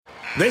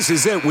This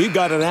is it. We've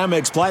got an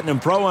Amex Platinum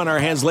Pro on our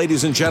hands,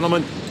 ladies and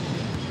gentlemen.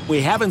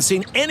 We haven't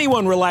seen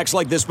anyone relax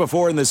like this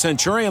before in the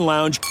Centurion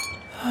Lounge.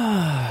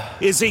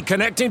 Is he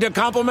connecting to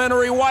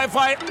complimentary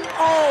Wi-Fi?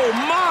 Oh,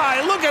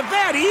 my. Look at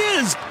that. He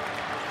is.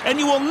 And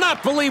you will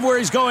not believe where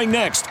he's going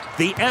next.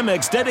 The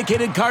Amex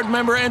dedicated card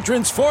member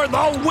entrance for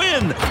the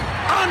win.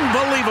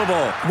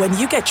 Unbelievable. When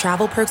you get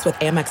travel perks with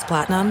Amex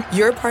Platinum,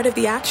 you're part of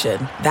the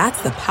action.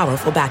 That's the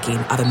powerful backing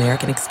of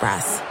American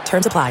Express.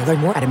 Terms apply. Learn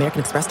more at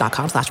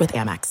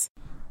americanexpress.com/withAmex.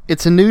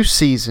 It's a new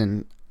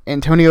season.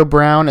 Antonio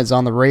Brown is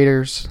on the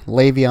Raiders.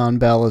 Le'Veon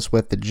Bell is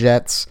with the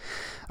Jets.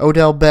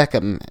 Odell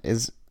Beckham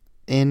is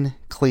in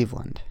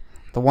Cleveland.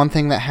 The one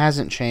thing that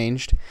hasn't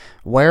changed,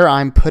 where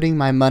I'm putting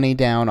my money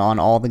down on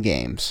all the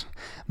games.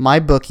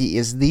 MyBookie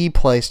is the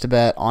place to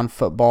bet on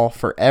football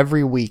for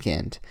every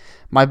weekend.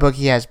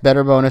 MyBookie has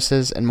better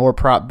bonuses and more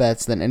prop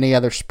bets than any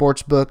other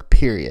sports book,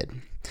 period.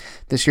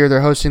 This year they're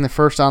hosting the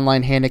first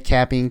online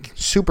handicapping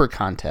super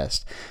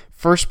contest.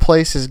 First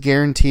place is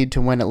guaranteed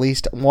to win at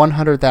least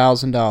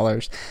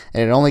 $100,000,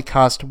 and it only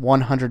costs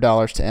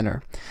 $100 to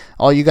enter.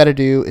 All you got to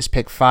do is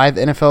pick 5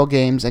 NFL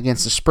games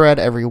against the spread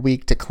every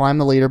week to climb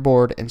the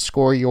leaderboard and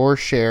score your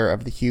share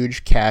of the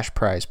huge cash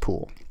prize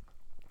pool.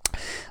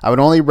 I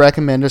would only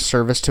recommend a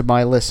service to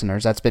my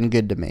listeners that's been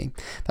good to me.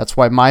 That's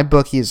why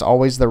MyBookie is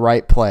always the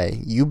right play.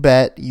 You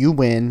bet, you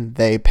win,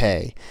 they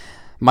pay.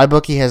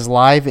 MyBookie has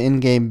live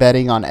in-game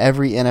betting on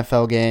every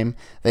NFL game.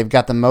 They've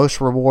got the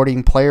most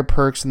rewarding player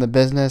perks in the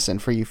business,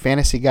 and for you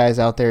fantasy guys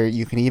out there,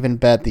 you can even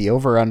bet the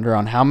over-under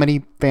on how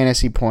many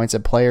fantasy points a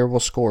player will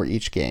score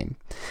each game.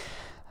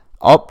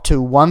 Up to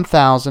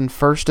 $1,000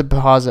 first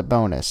deposit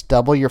bonus.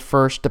 Double your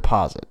first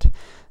deposit.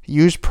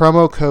 Use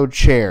promo code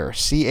CHAIR,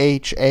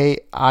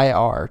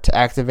 CHAIR, to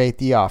activate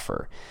the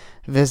offer.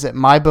 Visit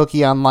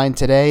MyBookie online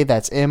today.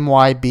 That's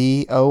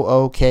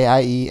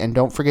MyBookie, and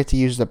don't forget to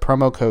use the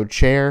promo code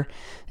CHAIR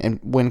and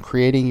when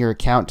creating your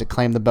account to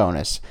claim the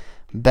bonus.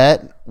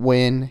 Bet,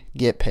 win,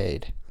 get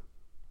paid.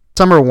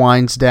 Summer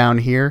winds down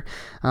here.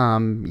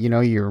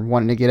 You're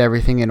wanting to get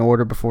everything in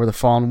order before the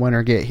fall and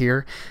winter get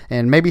here.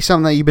 And maybe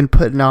something that you've been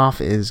putting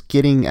off is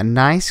getting a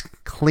nice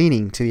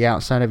cleaning to the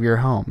outside of your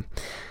home.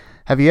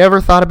 Have you ever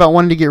thought about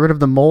wanting to get rid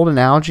of the mold and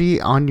algae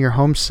on your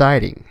home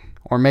siding?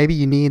 Or maybe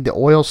you need the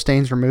oil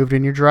stains removed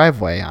in your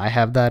driveway. I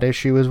have that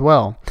issue as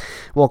well.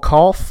 Well,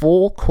 call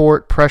Full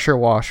Court Pressure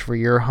Wash for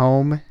your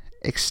home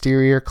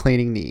exterior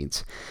cleaning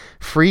needs.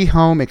 Free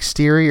home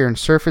exterior and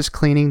surface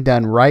cleaning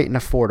done right and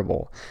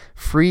affordable.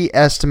 Free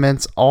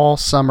estimates all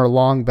summer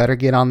long. Better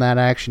get on that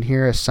action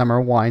here as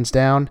summer winds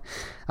down.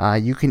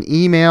 You can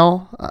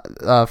email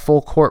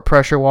Full Court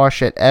Pressure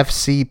Wash at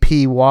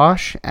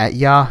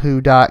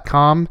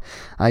fcpwash@yahoo.com.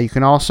 You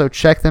can also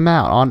check them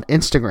out on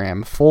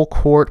Instagram, Full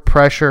Court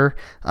Pressure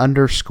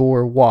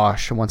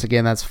 _wash. Once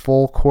again, that's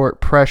Full Court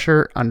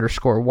Pressure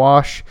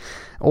 _wash.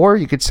 Or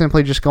you could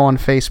simply just go on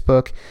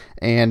Facebook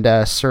and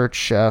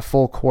search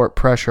Full Court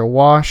Pressure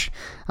Wash.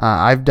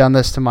 I've done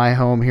this to my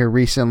home here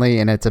recently,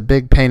 and it's a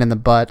big pain in the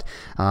butt.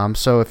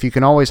 So if you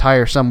can always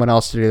hire someone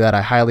else to do that,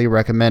 I highly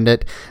recommend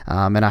it.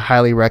 And I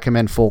highly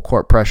recommend Full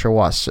Court Pressure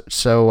Wash.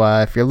 So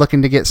if you're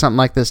looking to get something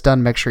like this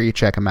done, make sure you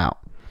check them out.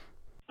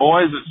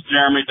 Boys, it's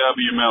Jeremy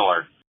W.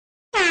 Miller.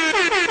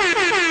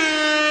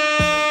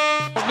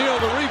 Neal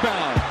the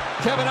rebound.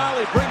 Kevin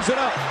Ollie brings it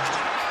up.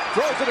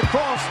 Throws it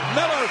across.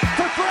 Miller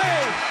for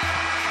three.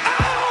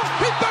 Oh!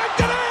 He backed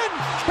it in!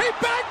 He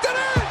backed it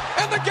in!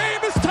 And the game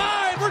is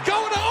tied! We're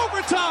going to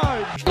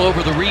overtime!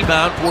 Over the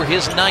rebound for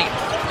his ninth.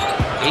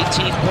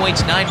 18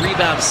 points, 9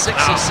 rebounds, 6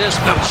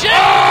 assists for Jay.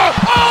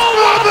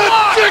 Oh, the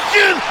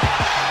chicken!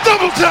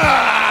 Double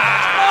time!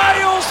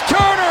 Miles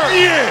Turner!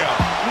 Yeah!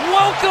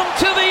 Welcome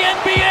to the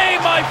NBA,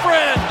 my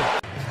friend!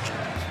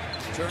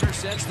 Turner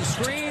sets the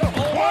screen. No!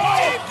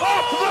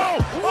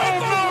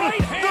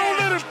 Don't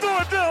let him throw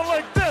it down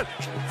like that!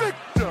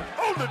 Victor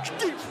on the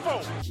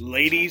default!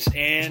 Ladies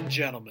and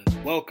gentlemen,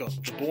 welcome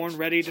to Born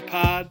Ready to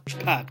Pod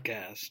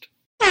podcast.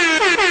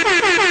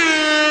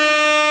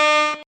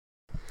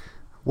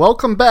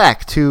 Welcome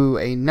back to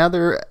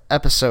another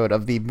episode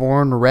of the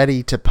Born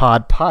Ready to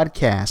Pod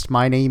podcast.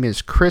 My name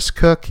is Chris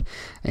Cook,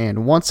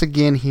 and once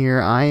again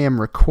here I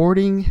am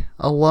recording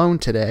alone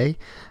today.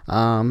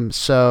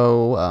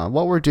 So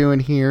what we're doing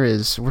here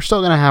is we're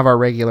still going to have our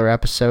regular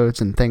episodes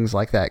and things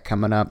like that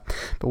coming up.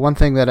 But one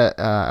thing that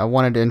I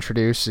wanted to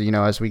introduce,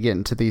 as we get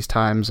into these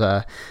times,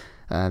 the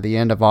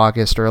end of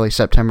August, early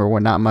September,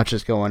 when not much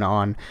is going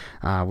on,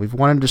 we've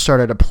wanted to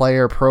start a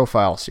player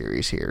profile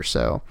series here.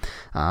 So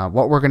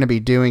what we're going to be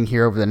doing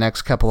here over the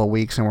next couple of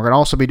weeks, and we're going to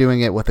also be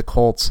doing it with the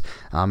Colts,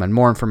 and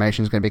more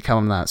information is going to be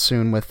coming on that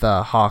soon with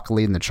Hawk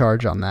leading the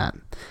charge on that.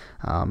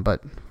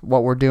 But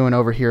what we're doing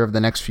over here over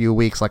the next few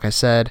weeks, like I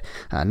said,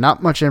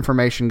 not much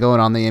information going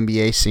on the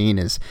NBA scene,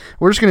 is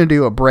we're just going to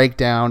do a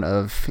breakdown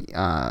of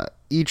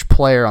each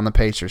player on the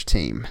Pacers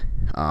team.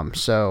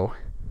 So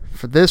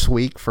for this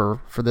week,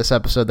 for this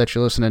episode that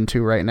you're listening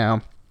to right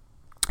now,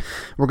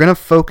 We're going to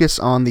focus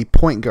on the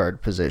point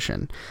guard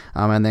position,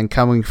 and then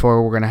coming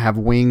forward, we're going to have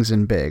wings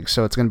and bigs.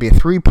 So it's going to be a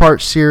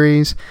 3-part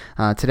series.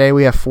 Today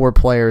we have 4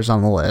 players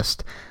on the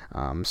list.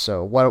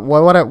 So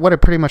what I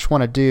pretty much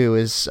want to do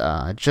is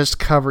just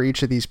cover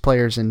each of these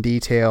players in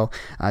detail,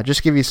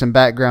 just give you some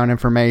background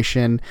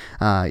information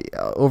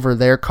over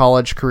their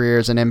college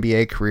careers and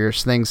NBA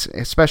careers, things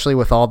especially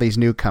with all these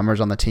newcomers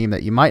on the team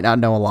that you might not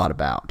know a lot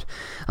about.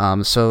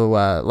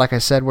 Like I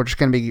said, we're just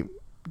going to be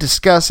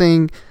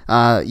discussing,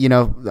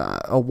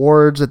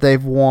 awards that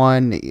they've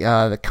won,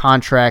 the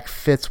contract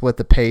fits with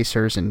the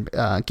Pacers, and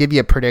give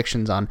you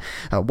predictions on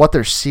what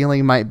their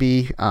ceiling might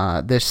be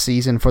this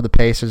season for the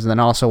Pacers, and then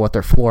also what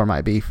their floor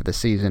might be for the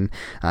season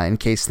in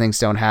case things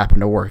don't happen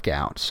to work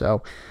out.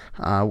 So,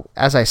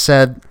 as I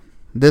said,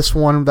 this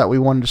one that we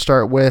wanted to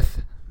start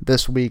with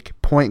this week,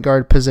 point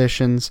guard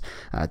positions.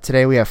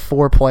 Today we have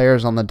 4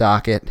 players on the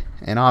docket,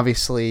 and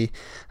obviously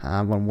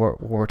when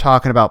we're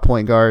talking about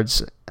point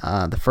guards,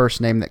 the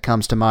first name that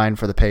comes to mind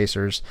for the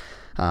Pacers,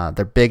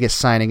 their biggest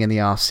signing in the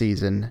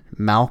offseason,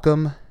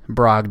 Malcolm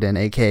Brogdon,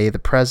 a.k.a. the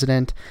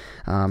President.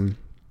 Some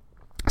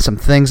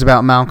things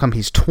about Malcolm: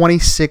 he's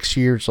 26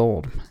 years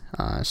old,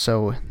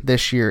 so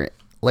this year,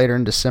 later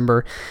in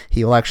December,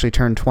 he will actually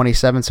turn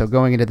 27, so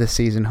going into this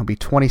season, he'll be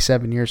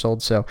 27 years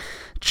old, so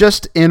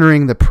just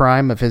entering the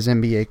prime of his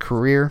NBA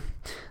career.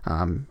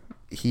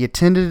 He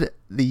attended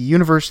the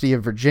University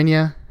of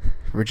Virginia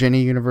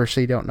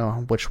University, don't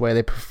know which way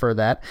they prefer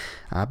that,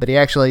 but he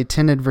actually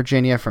attended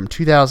Virginia from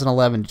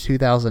 2011 to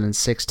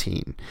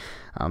 2016.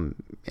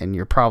 And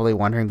you're probably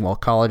wondering, well,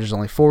 college is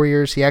only 4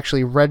 years. He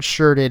actually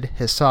redshirted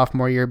his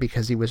sophomore year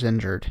because he was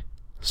injured.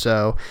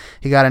 So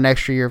he got an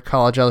extra year of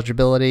college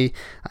eligibility.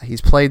 He's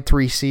played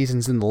 3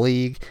 seasons in the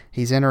league.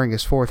 He's entering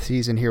his 4th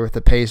season here with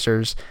the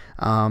Pacers.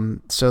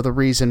 So the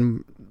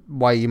reason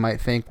why you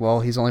might think,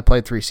 well, he's only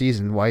played 3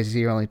 seasons. Why is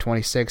he only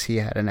 26? He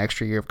had an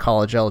extra year of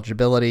college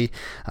eligibility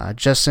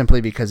just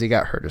simply because he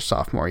got hurt his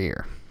sophomore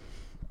year.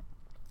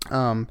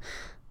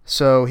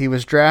 So he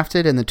was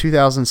drafted in the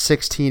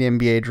 2016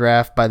 NBA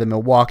draft by the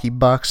Milwaukee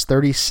Bucks,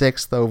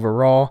 36th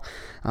overall.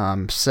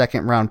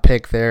 Second round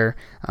pick there,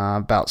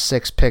 about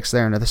 6 picks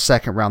there into the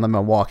second round. The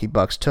Milwaukee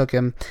Bucks took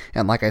him,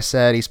 and like I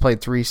said, he's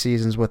played 3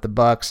 seasons with the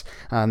Bucks,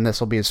 and this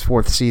will be his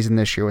 4th season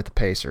this year with the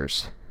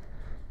Pacers.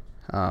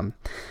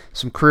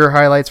 Some career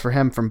highlights for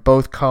him from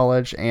both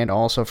college and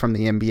also from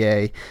the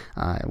NBA.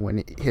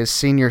 When his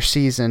senior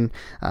season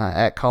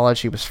at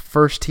college, he was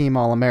first team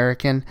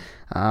All-American,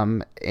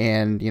 and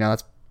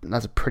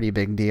that's a pretty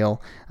big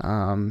deal.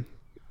 And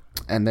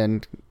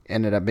then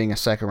ended up being a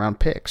second round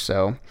pick.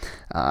 So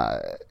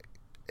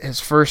his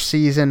first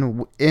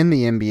season in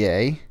the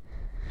NBA,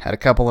 had a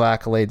couple of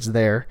accolades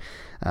there.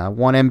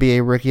 One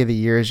NBA Rookie of the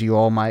Year, as you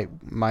all might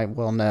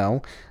well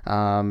know.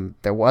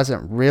 There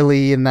wasn't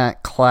really in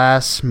that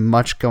class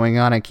much going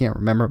on. I can't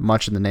remember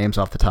much of the names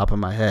off the top of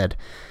my head.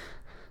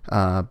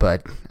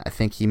 But I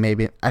think he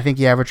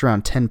averaged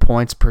around 10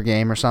 points per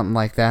game or something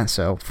like that.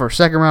 So for a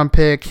second round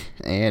pick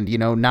and,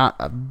 not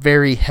a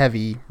very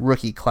heavy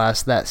rookie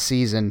class that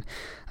season,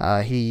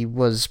 he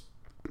was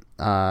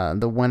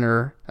the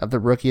winner of the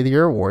Rookie of the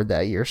Year award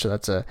that year. So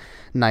that's a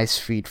nice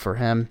feat for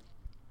him.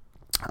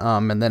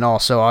 And then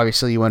also,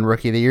 obviously, you win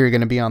Rookie of the Year, you're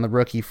going to be on the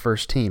rookie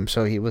first team.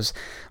 So he was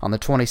on the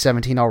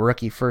 2017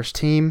 All-Rookie first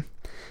team.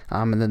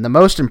 And then the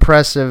most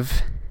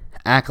impressive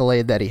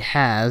accolade that he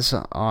has,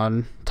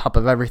 on top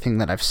of everything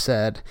that I've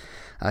said,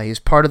 he's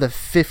part of the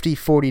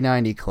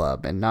 50-40-90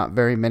 club, and not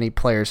very many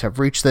players have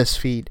reached this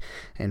feat.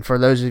 And for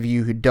those of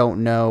you who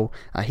don't know,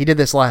 he did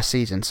this last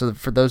season. So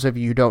for those of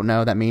you who don't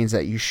know, that means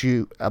that you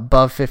shoot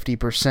above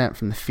 50%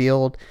 from the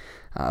field,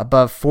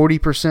 above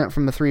 40%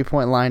 from the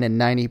three-point line,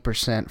 and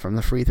 90% from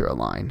the free throw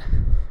line.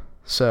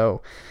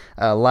 So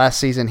last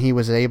season he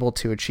was able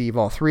to achieve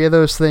all 3 of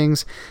those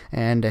things,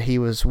 and he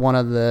was one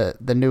of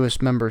the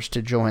newest members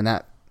to join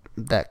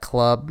that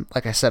club.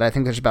 Like I said, I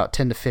think there's about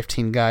 10 to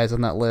 15 guys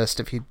on that list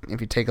if you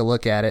take a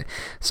look at it.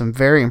 Some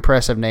very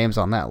impressive names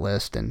on that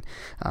list, and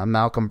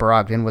Malcolm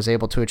Brogdon was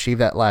able to achieve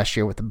that last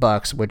year with the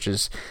Bucks, which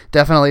is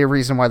definitely a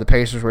reason why the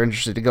Pacers were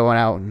interested to go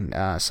out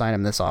and sign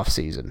him this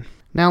offseason.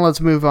 Now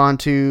let's move on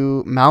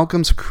to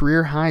Malcolm's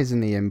career highs in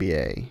the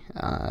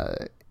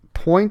NBA.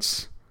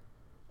 Points,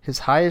 his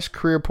highest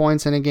career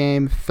points in a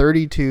game,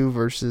 32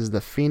 versus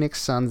the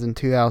Phoenix Suns in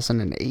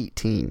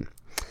 2018.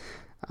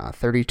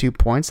 32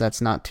 points,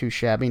 that's not too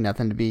shabby,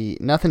 nothing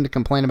to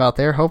complain about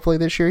there. Hopefully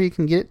this year he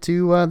can get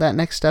to that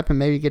next step and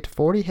maybe get to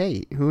 40.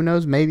 Hey, who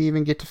knows, maybe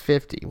even get to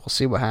 50. We'll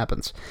see what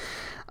happens.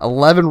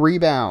 11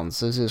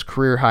 rebounds is his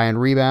career high in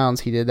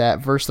rebounds. He did that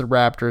versus the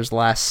Raptors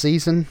last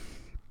season.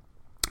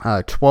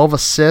 12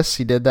 assists,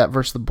 he did that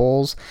versus the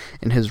Bulls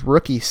in his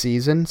rookie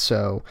season,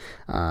 so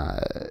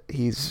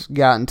he's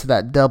gotten to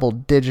that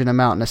double-digit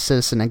amount in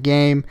assists in a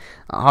game.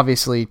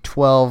 Obviously,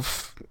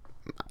 12,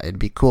 it'd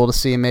be cool to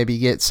see him maybe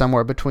get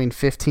somewhere between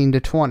 15 to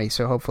 20,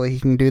 so hopefully he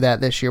can do that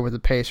this year with the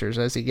Pacers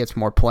as he gets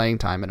more playing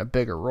time and a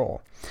bigger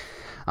role.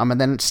 And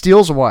then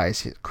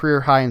steals-wise, his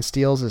career high in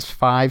steals is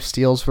 5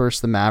 steals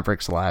versus the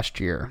Mavericks last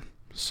year.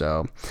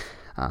 So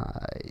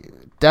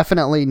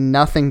Definitely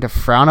nothing to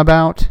frown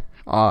about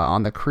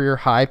on the career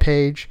high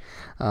page.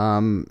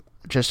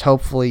 Just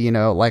hopefully,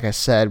 like I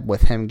said,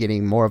 with him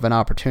getting more of an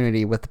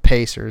opportunity with the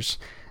Pacers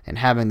and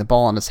having the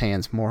ball in his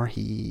hands more,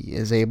 he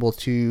is able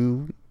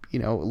to,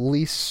 at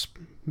least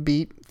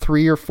beat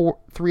three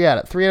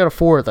out of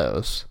four of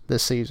those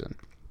this season.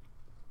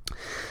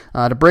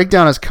 To break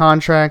down his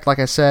contract, like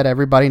I said,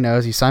 everybody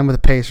knows he signed with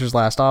the Pacers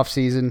last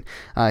offseason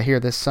here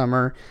this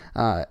summer.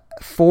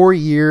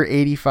 4-year,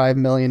 $85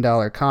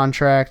 million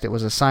contract. It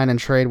was a sign and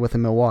trade with the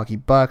Milwaukee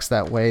Bucks.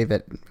 That way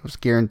that it was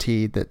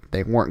guaranteed that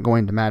they weren't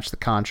going to match the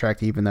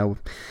contract, even though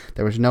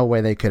there was no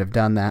way they could have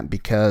done that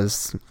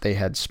because they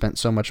had spent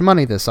so much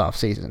money this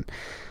offseason.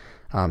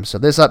 So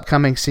this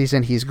upcoming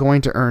season, he's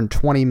going to earn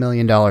 $20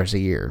 million a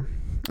year.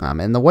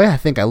 And the way I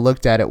think I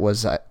looked at it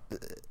was,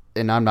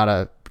 and I'm not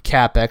a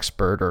cap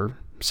expert or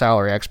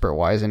salary expert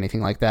wise, anything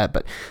like that,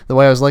 but the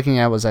way I was looking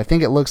at it was, I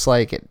think it looks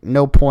like at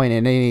no point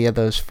in any of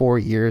those 4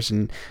 years,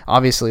 and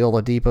obviously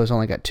Oladipo's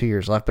only got 2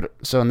 years left, but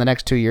so in the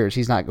next 2 years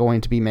he's not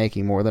going to be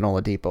making more than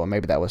Oladipo, and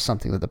maybe that was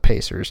something that the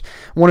Pacers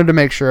wanted to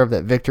make sure of,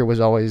 that Victor was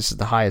always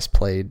the highest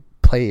paid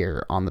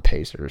player on the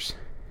Pacers.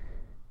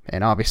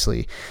 And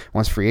obviously,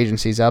 once free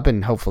agency's up,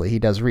 and hopefully he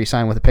does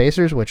re-sign with the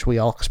Pacers, which we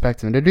all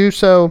expect him to do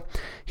so,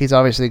 he's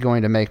obviously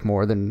going to make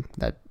more than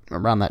that,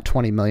 around that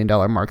 $20 million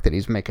mark that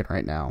he's making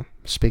right now,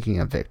 speaking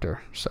of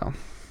Victor. So,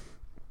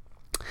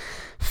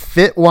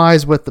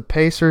 fit-wise with the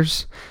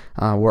Pacers,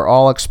 we're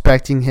all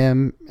expecting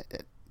him.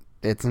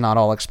 It's not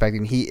all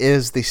expecting. He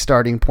is the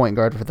starting point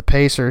guard for the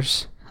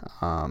Pacers.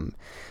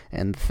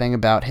 And the thing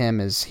about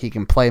him is he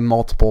can play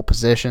multiple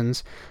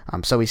positions.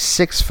 So he's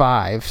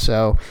 6'5",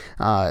 so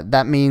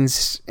that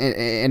means,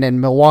 and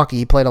in Milwaukee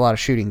he played a lot of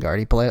shooting guard.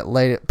 He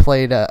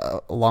played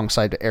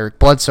alongside Eric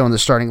Bledsoe in the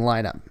starting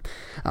lineup.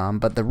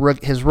 But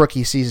his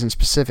rookie season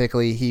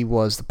specifically, he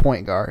was the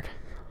point guard.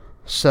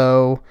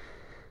 So,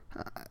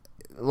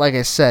 like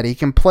I said, he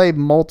can play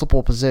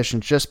multiple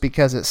positions. Just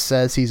because it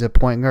says he's a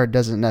point guard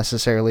doesn't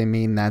necessarily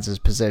mean that's his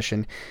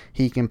position.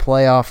 He can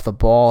play off the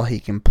ball.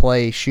 He can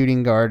play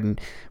shooting guard, and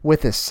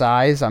with his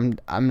size, I'm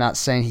not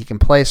saying he can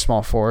play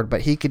small forward,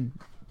 but he could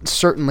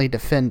certainly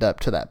defend up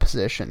to that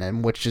position,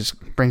 and which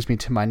brings me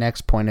to my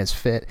next point, is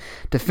fit.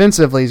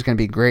 Defensively, he's going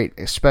to be great,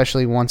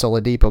 especially once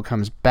Oladipo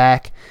comes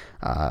back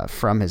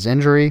from his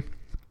injury.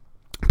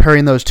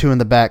 Pairing those two in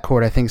the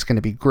backcourt, I think, is going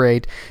to be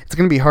great. It's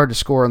going to be hard to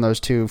score on those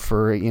two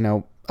for,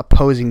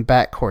 opposing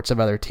backcourts of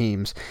other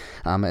teams.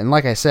 And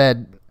like I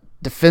said,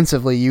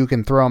 defensively, you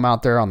can throw him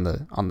out there on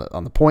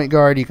the point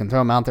guard. You can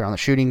throw him out there on the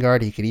shooting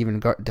guard. He could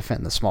even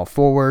defend the small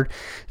forward.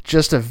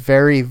 Just a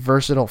very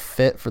versatile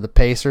fit for the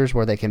Pacers,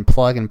 where they can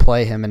plug and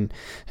play him in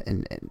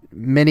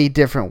many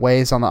different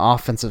ways on the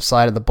offensive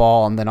side of the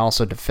ball, and then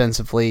also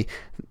defensively.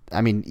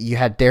 I mean, you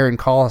had Darren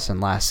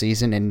Collison last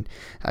season, and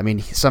I mean,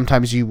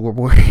 sometimes you were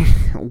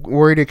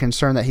worried or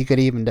concerned that he could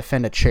even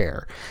defend a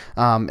chair.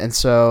 And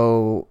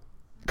so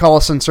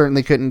Collison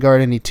certainly couldn't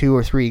guard any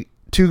two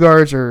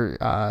guards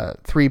or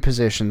three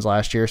positions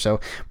last year. So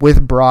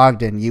with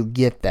Brogdon, you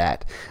get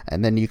that.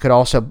 And then you could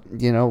also,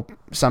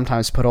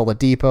 sometimes put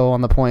Oladipo on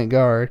the point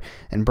guard,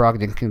 and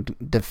Brogdon can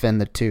defend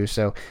the two.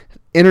 So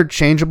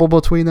interchangeable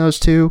between those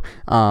two,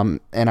 and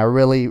I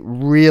really,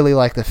 really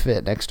like the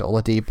fit next to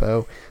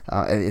Oladipo.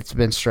 It's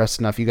been stressed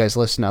enough. You guys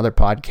listen to other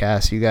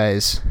podcasts. You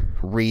guys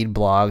read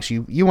blogs.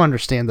 You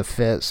understand the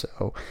fit,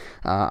 so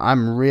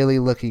I'm really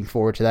looking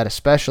forward to that,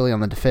 especially on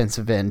the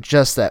defensive end.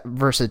 Just that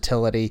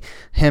versatility.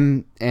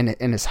 Him and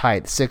his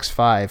height,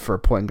 6'5", for a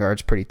point guard,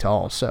 is pretty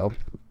tall, so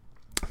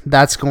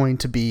that's going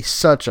to be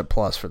such a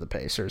plus for the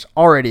Pacers.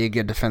 Already a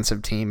good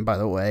defensive team, by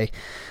the way,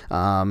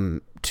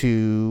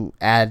 to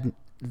add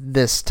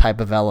this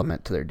type of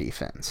element to their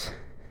defense.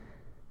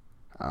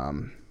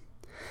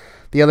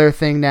 The other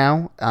thing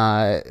now,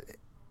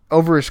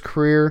 over his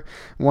career,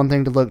 one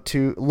thing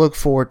to look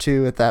forward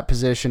to at that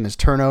position is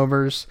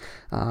turnovers.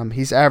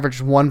 He's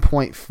averaged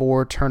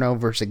 1.4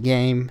 turnovers a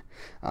game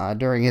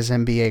during his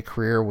NBA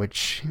career,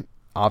 which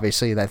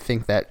obviously I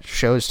think that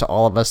shows to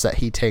all of us that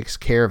he takes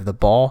care of the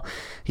ball.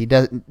 He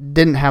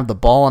didn't have the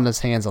ball in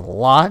his hands a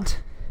lot.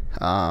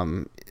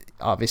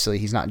 Obviously,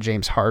 he's not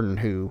James Harden,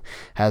 who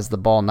has the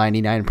ball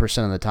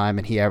 99% of the time,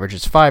 and he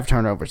averages 5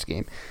 turnovers a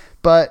game.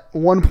 But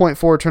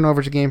 1.4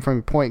 turnovers a game from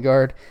a point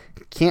guard,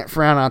 can't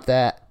frown at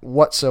that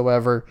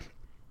whatsoever.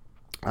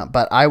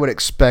 But I would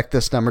expect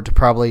this number to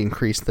probably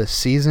increase this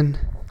season,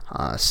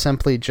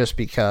 simply just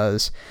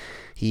because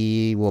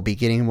he will be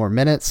getting more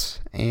minutes,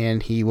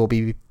 and he will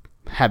be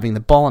having the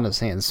ball in his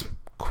hands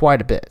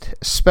quite a bit,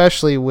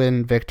 especially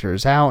when Victor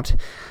is out.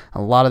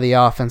 A lot of the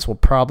offense will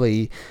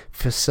probably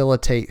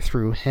facilitate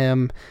through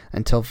him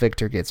until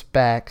Victor gets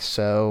back.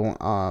 So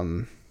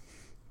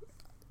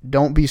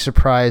don't be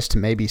surprised to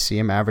maybe see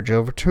him average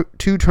over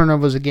two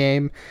turnovers a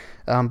game,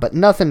 but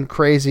nothing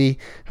crazy.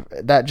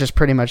 That just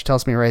pretty much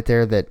tells me right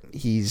there that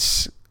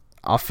he's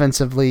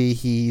offensively,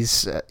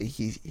 he's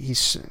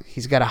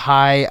got a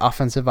high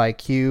offensive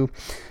IQ.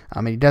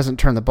 He doesn't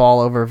turn the ball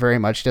over very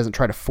much. He doesn't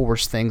try to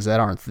force things that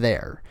aren't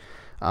there.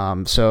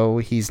 So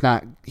he's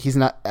not.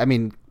 I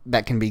mean,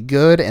 that can be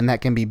good and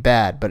that can be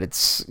bad, but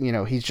it's,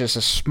 he's just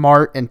a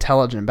smart,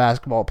 intelligent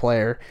basketball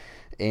player,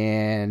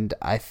 and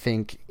I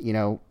think,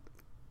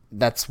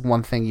 that's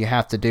one thing you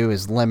have to do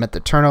is limit the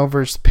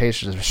turnovers. The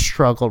Pacers have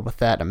struggled with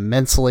that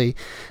immensely.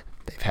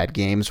 They've had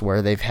games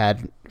where they've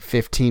had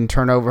 15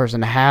 turnovers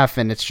and a half,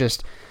 and it's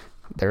just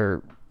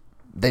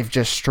they've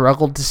just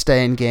struggled to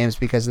stay in games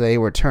because they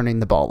were turning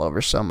the ball over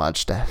so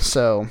much.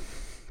 So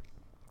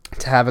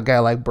to have a guy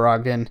like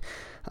Brogdon,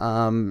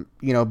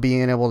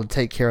 being able to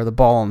take care of the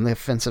ball on the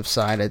offensive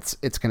side, it's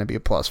going to be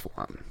a plus for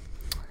him.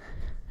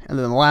 And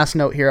then the last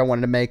note here I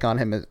wanted to make on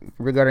him is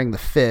regarding the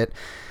fit.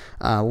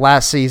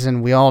 Last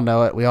season, we all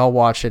know it. We all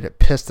watched it. It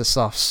pissed us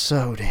off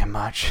so damn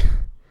much.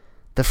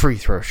 The free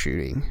throw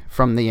shooting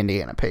from the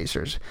Indiana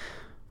Pacers.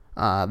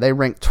 They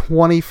ranked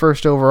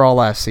 21st overall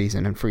last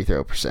season in free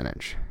throw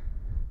percentage.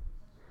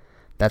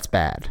 That's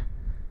bad.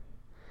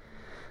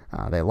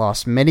 They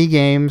lost many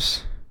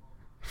games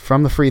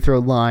from the free throw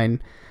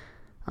line.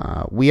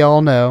 We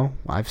all know.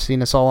 I've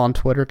seen us all on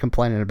Twitter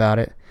complaining about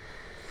it.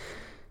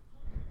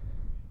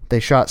 They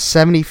shot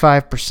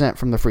 75%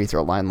 from the free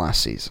throw line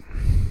last season.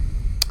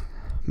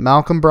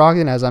 Malcolm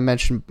Brogdon, as I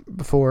mentioned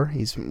before,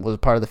 he was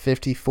part of the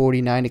 50,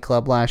 40, 90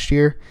 club last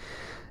year.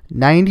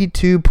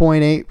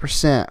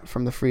 92.8%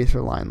 from the free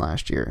throw line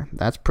last year.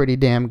 That's pretty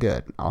damn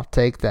good. I'll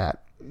take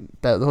that.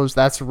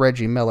 That's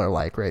Reggie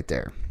Miller-like right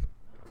there.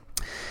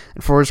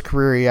 And for his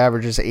career, he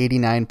averages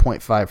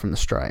 89.5 from the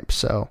stripe.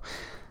 So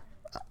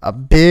a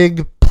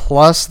big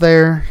plus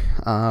there.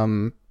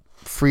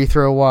 Free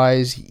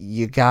throw-wise,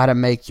 you got to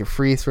make your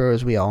free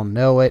throws. We all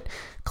know it.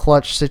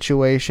 Clutch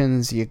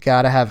situations, you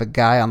got to have a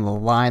guy on the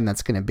line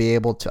that's going to be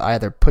able to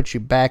either put you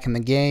back in the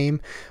game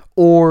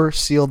or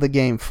seal the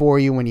game for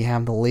you when you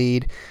have the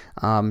lead.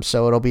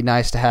 So it'll be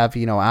nice to have,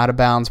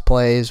 out-of-bounds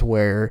plays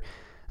where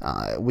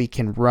we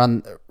can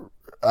run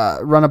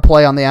a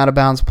play on the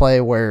out-of-bounds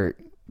play where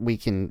we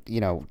can,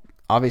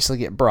 obviously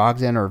get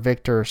Brogdon or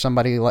Victor or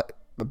somebody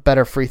a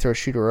better free throw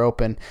shooter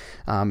open,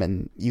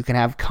 and you can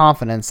have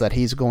confidence that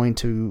he's going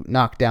to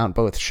knock down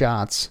both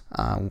shots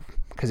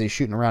because he's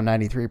shooting around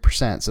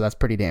 93%, so that's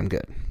pretty damn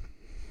good.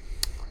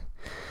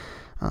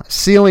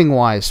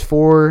 Ceiling-wise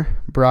for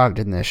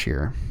Brogdon this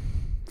year,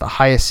 the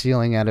highest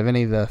ceiling out of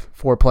any of the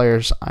four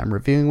players I'm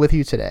reviewing with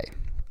you today.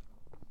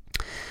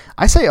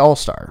 I say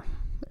all-star,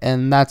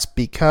 and that's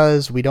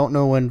because we don't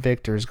know when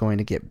Victor is going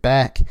to get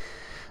back.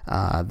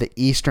 The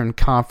Eastern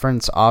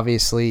Conference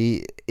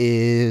obviously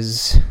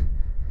is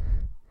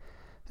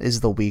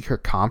the weaker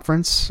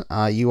conference.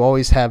 You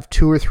always have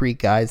two or three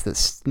guys that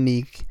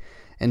sneak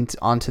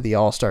onto the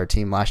all-star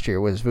team. Last year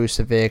was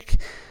Vucevic.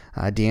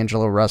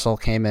 D'Angelo Russell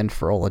came in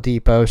for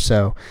Oladipo.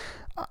 So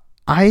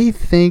I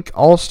think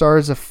all-star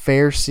is a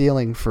fair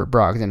ceiling for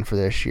Brogdon for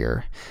this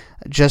year,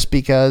 just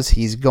because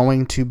he's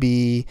going to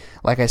be,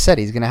 like I said,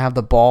 he's going to have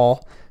the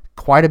ball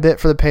quite a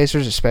bit for the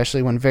Pacers,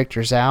 especially when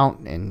Victor's out.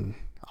 And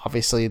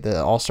obviously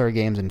the all-star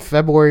game's in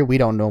February. We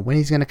don't know when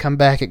he's going to come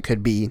back. It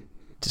could be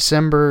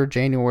December,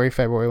 January,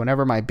 February,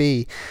 whenever it might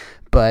be.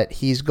 But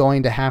he's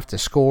going to have to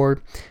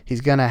score.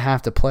 He's going to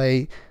have to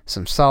play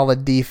some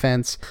solid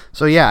defense.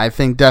 So, yeah, I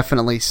think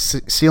definitely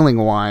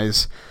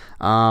ceiling-wise,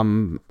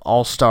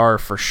 all-star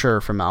for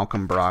sure for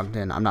Malcolm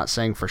Brogdon. I'm not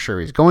saying for sure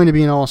he's going to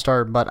be an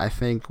all-star, but I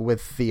think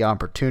with the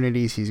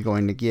opportunities he's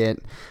going to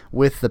get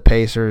with the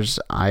Pacers,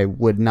 I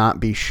would not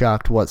be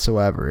shocked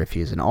whatsoever if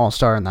he's an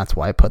all-star, and that's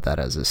why I put that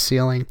as a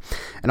ceiling.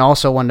 And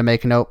also wanted to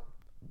make a note,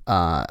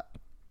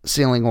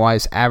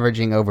 ceiling-wise,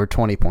 averaging over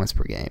 20 points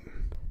per game.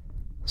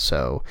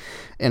 So,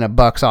 in a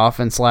Bucks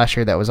offense last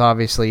year that was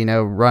obviously,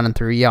 running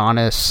through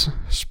Giannis,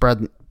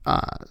 spread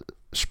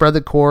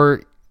the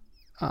court,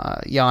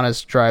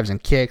 Giannis drives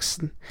and kicks,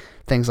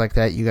 things like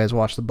that. You guys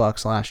watched the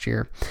Bucks last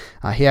year.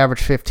 He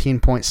averaged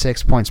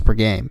 15.6 points per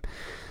game.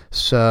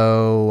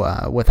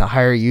 So, with a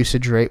higher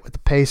usage rate with the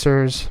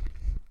Pacers,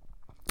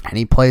 and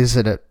he plays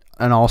it at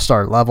an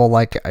all-star level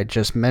like I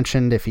just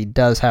mentioned, if he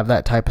does have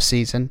that type of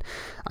season,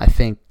 I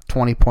think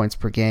 20 points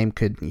per game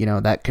could,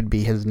 that could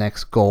be his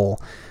next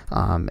goal.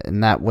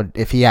 And that would,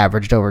 if he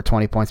averaged over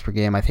 20 points per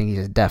game, I think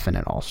he's a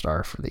definite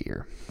all-star for the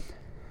year.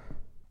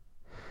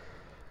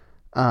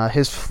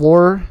 His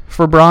floor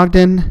for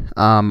Brogdon,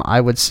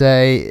 I would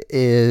say,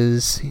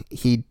 is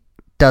he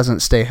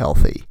doesn't stay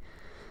healthy.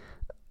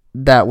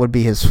 That would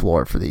be his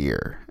floor for the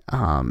year.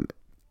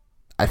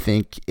 I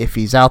think if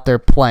he's out there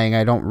playing,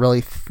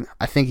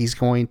 I think he's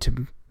going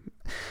to,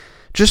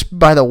 just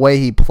by the way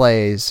he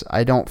plays,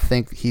 I don't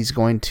think he's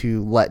going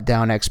to let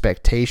down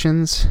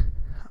expectations,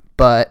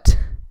 but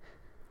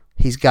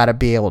he's got to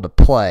be able to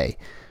play.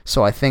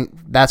 So I think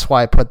that's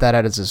why I put that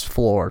out as his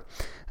floor.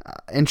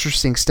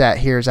 Interesting stat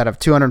here is out of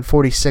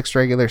 246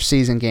 regular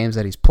season games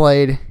that he's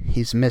played,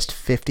 he's missed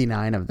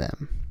 59 of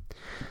them.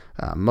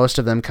 Most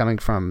of them coming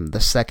from the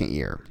second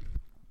year.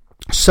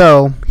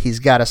 So he's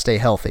got to stay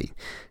healthy.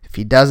 If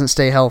he doesn't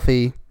stay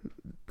healthy,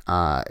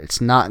 it's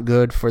not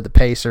good for the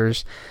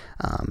Pacers.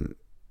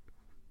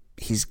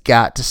 He's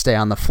got to stay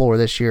on the floor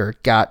this year,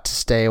 got to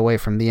stay away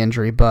from the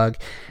injury bug,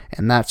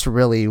 and that's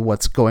really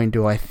what's going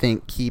to, I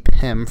think, keep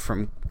him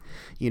from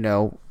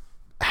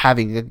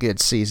having a good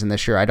season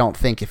this year. I don't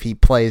think if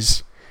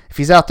he's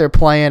out there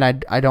playing, I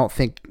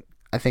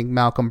think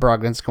Malcolm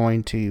Brogdon's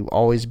going to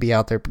always be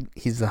out there.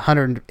 He's a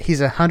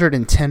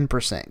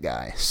 110%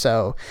 guy.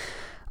 So,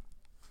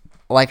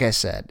 like I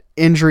said,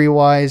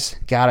 injury-wise,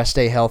 got to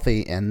stay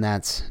healthy, and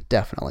that's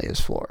definitely his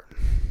floor.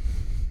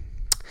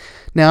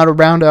 Now, to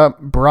round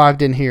up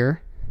Brogdon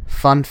here,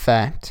 fun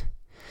fact,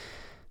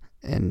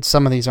 and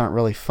some of these aren't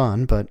really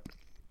fun, but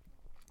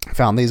I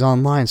found these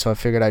online, so I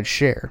figured I'd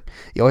share.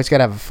 You always got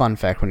to have a fun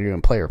fact when you're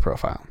doing player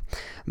profile.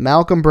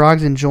 Malcolm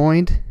Brogdon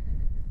joined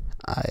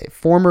a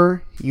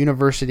former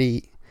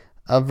University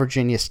of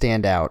Virginia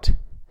standout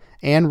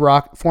and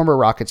former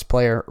Rockets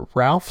player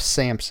Ralph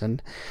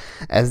Sampson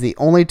as the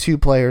only two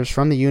players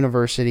from the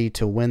university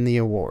to win the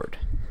award.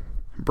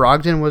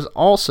 Brogdon was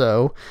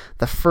also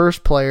the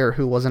first player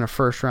who wasn't a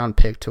first-round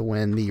pick to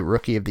win the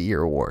Rookie of the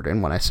Year award.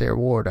 And when I say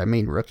award, I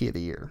mean Rookie of the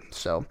Year.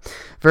 So,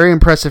 very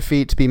impressive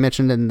feat to be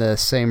mentioned in the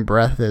same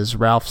breath as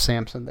Ralph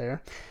Sampson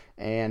there.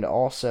 And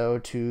also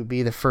to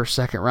be the first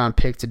second-round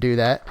pick to do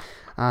that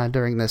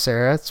during this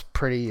era. It's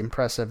pretty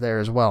impressive there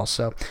as well.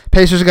 So,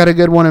 Pacers got a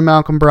good one in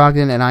Malcolm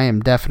Brogdon, and I am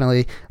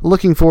definitely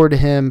looking forward to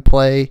him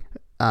play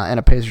in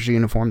a Pacers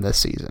uniform this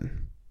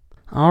season.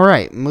 All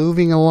right,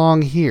 moving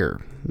along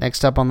here.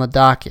 Next up on the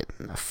docket,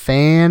 a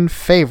fan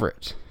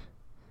favorite.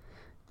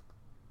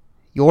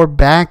 Your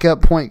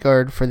backup point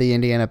guard for the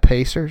Indiana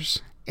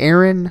Pacers,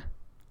 Aaron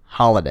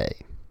Holiday.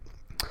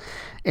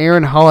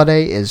 Aaron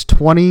Holiday is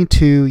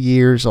 22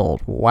 years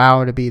old.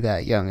 Wow, to be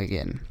that young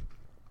again.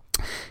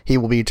 He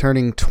will be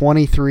turning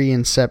 23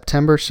 in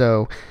September,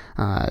 so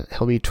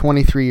he'll be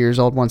 23 years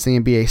old once the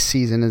NBA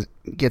season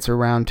gets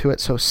around to it,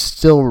 so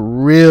still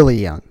really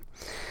young.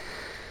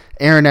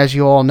 Aaron, as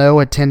you all know,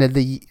 attended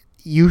the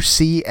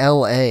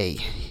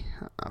UCLA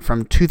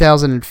from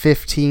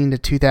 2015 to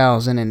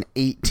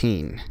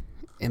 2018.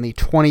 In the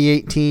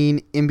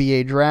 2018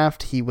 NBA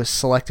draft, he was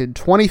selected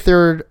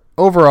 23rd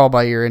overall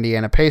by your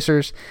Indiana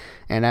Pacers,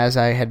 and as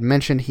I had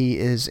mentioned, he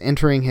is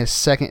entering his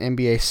second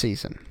NBA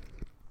season.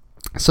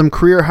 Some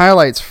career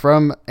highlights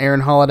from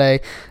Aaron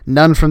Holiday,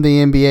 none from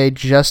the NBA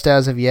just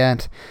as of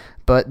yet,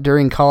 but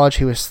during college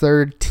he was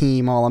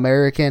third-team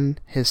All-American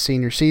his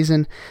senior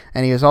season,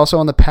 and he was also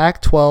on the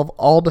Pac-12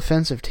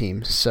 All-Defensive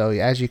team. So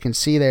as you can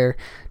see there,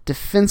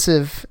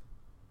 defensive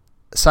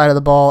side of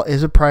the ball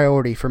is a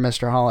priority for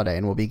Mr. Holiday,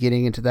 and we'll be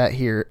getting into that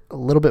here a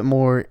little bit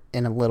more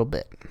in a little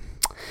bit.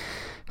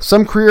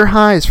 Some career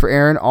highs for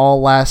Aaron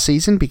all last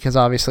season because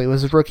obviously it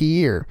was his rookie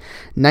year.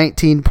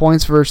 19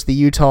 points versus the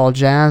Utah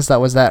Jazz.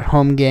 That was that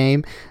home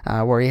game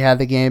where he had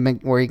the game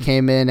where he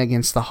came in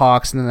against the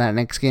Hawks, and then that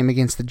next game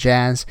against the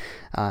Jazz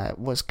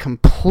was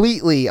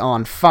completely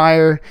on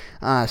fire.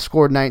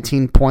 Scored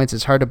 19 points.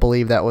 It's hard to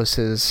believe that was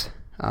his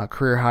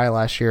career high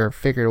last year. I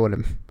figured it would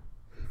have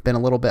been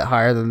a little bit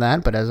higher than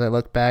that, but as I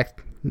look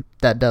back,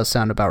 that does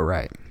sound about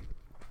right.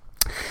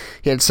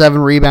 He had 7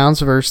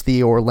 rebounds versus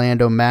the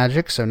Orlando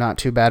Magic, so not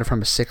too bad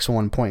from a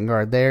 6'1" point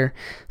guard there.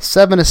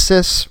 7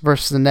 assists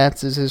versus the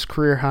Nets is his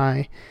career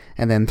high,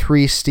 and then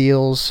 3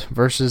 steals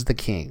versus the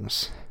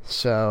Kings.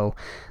 So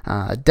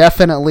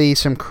definitely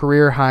some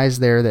career highs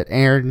there that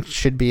Aaron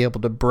should be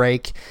able to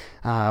break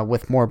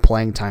with more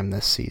playing time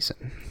this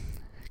season.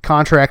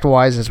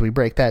 Contract-wise, as we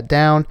break that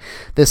down,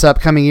 this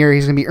upcoming year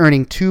he's going to be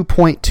earning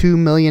 $2.2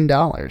 million.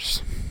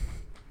 That's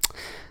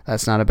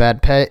not a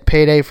bad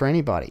payday for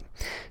anybody.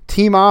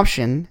 Team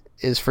option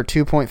is for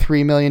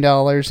 $2.3 million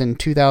in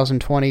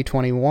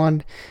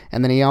 2020-21,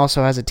 and then he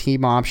also has a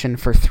team option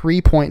for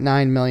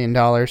 $3.9 million in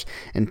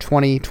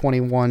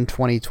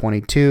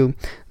 2021-2022.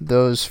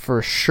 Those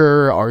for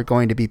sure are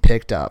going to be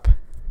picked up.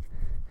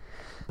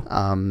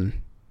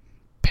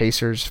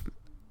 Pacers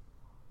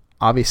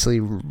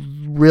obviously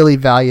really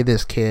value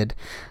this kid,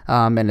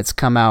 and it's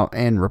come out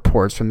in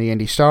reports from the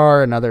Indy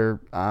Star and other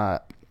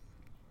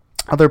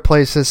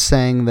places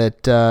saying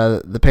that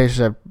the Pacers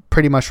have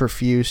pretty much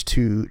refused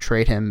to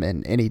trade him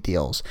in any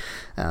deals.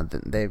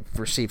 They've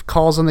received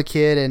calls on the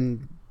kid,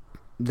 and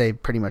they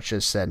pretty much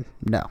just said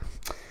no.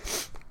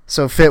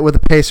 So fit with the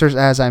Pacers,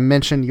 as I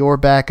mentioned, your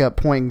backup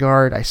point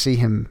guard. I see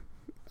him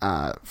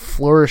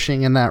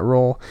flourishing in that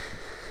role.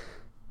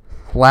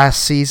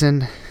 Last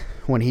season,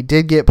 when he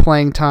did get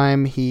playing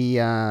time, he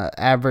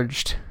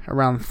averaged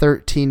around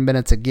 13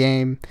 minutes a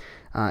game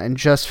in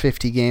just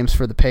 50 games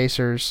for the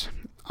Pacers.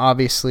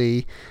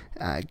 Obviously,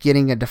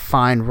 getting a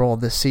defined role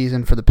this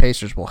season for the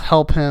Pacers will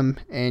help him,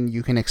 and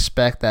you can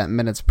expect that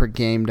minutes per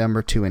game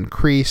number to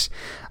increase.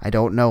 I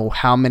don't know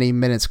how many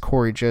minutes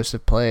Corey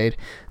Joseph played,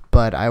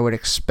 but I would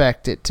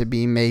expect it to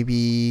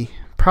be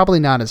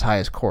probably not as high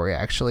as Corey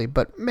actually,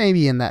 but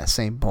maybe in that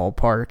same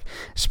ballpark,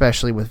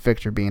 especially with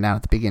Victor being out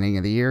at the beginning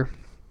of the year.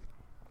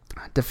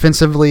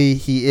 Defensively,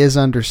 he is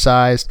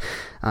undersized.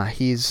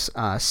 He's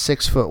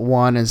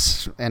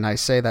 6'1", and I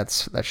say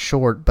that's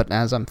short, but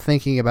as I'm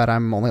thinking about it,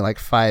 I'm only like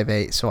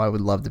 5'8", so I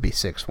would love to be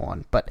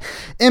 6'1". But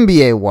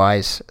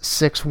NBA-wise,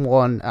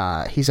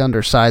 6'1", he's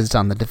undersized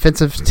on the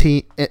defensive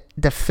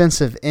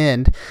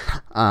end.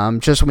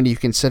 Just when you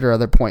consider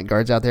other point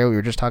guards out there, we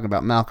were just talking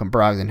about Malcolm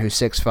Brogdon, who's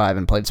 6'5"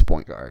 and plays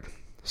point guard.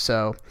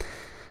 So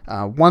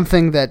one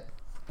thing that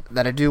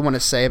I do want to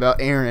say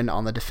about Aaron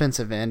on the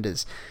defensive end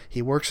is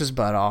he works his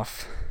butt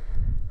off.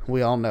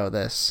 We all know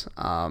this.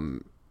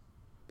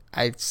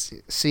 I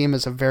see him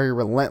as a very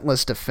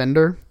relentless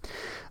defender.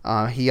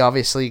 He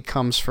obviously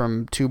comes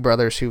from two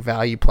brothers who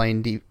value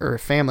playing or a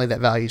family that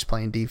values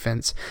playing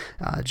defense.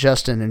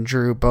 Justin and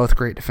Drew, both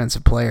great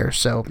defensive players.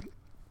 So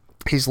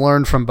he's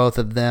learned from both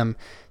of them.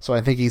 So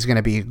I think he's going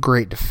to be a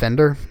great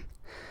defender.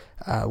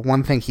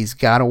 One thing he's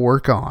got to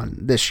work on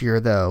this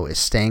year, though, is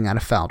staying out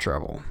of foul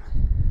trouble.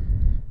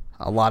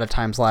 A lot of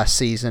times last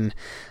season,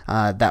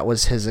 that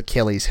was his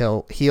Achilles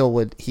heel.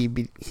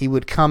 He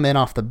would come in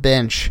off the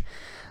bench,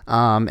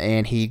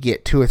 and he'd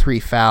get 2 or 3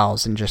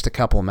 fouls in just a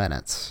couple of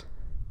minutes.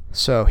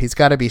 So he's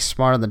got to be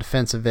smart on the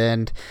defensive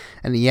end.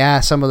 And yeah,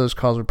 some of those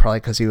calls were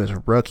probably because he was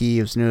a rookie,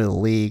 he was new to the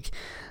league.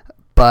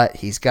 But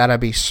he's got to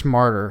be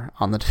smarter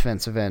on the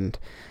defensive end,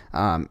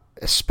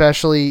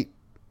 especially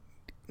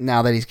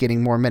now that he's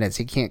getting more minutes.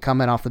 He can't come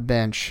in off the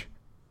bench,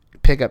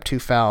 pick up 2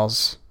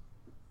 fouls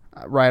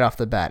right off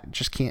the bat.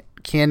 Just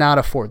cannot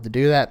afford to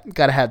do that.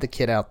 Got to have the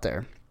kid out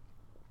there.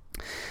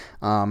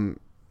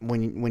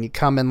 When you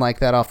come in like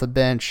that off the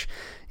bench,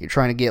 you're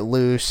trying to get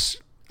loose,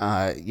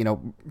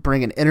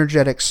 bring an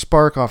energetic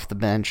spark off the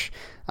bench,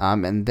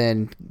 and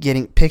then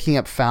picking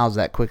up fouls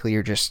that quickly,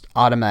 you're just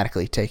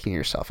automatically taking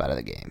yourself out of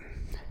the game.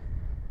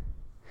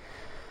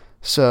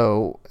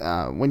 So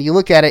when you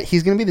look at it,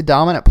 he's going to be the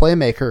dominant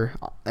playmaker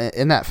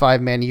in that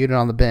 5-man unit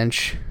on the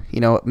bench.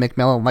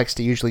 McMillan likes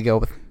to usually go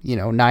with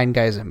 9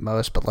 guys at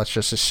most, but let's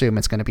just assume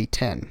it's going to be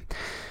 10.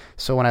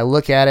 So when I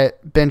look at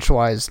it,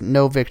 bench-wise,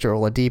 no Victor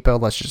Oladipo.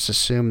 Let's just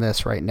assume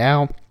this right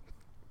now.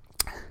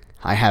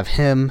 I have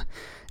him,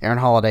 Aaron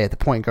Holiday at the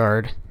point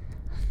guard,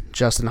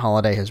 Justin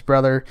Holiday, his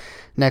brother,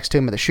 next to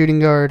him at the shooting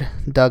guard,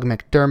 Doug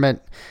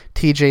McDermott,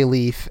 TJ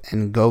Leaf,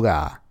 and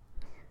Goga.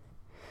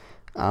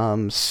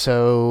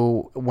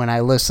 So when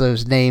I list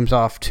those names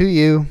off to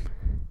you,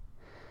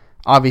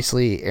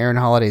 obviously Aaron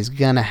Holiday is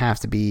going to have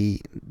to be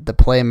the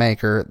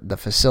playmaker, the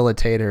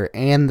facilitator,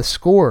 and the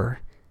scorer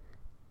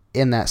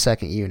in that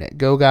second unit.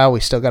 Goga, we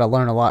still got to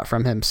learn a lot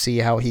from him, see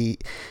how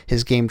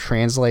his game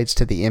translates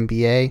to the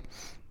NBA.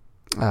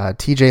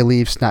 TJ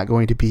Leaf's not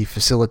going to be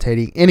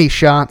facilitating any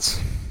shots.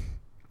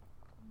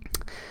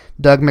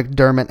 Doug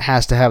McDermott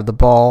has to have the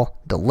ball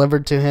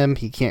delivered to him.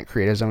 He can't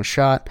create his own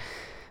shot.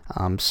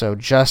 So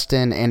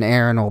Justin and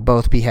Aaron will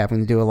both be having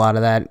to do a lot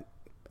of that.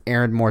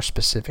 Aaron more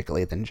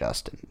specifically than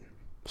Justin.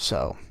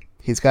 So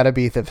he's got to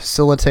be the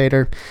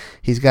facilitator.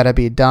 He's got to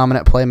be a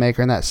dominant playmaker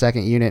in that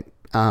second unit.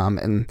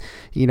 And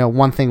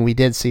one thing we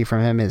did see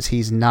from him is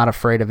he's not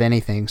afraid of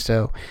anything.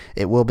 So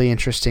it will be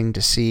interesting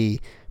to see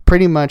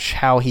pretty much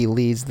how he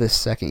leads this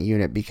second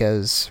unit,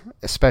 because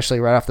especially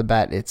right off the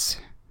bat, it's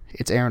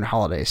Aaron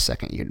Holiday's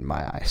second unit in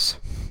my eyes.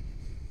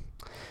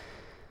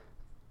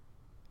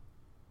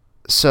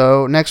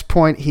 So next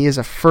point, he is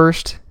a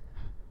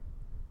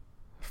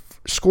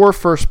score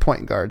first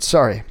point guard.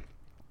 Sorry.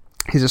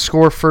 He's a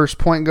score first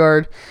point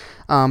guard.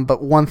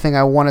 But one thing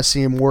I want to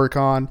see him work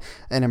on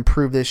and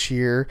improve this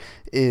year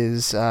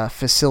is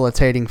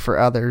facilitating for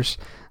others.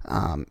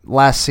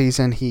 Last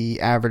season, he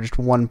averaged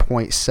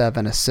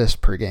 1.7 assists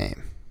per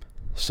game.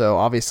 So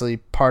obviously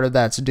part of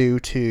that's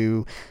due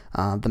to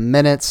the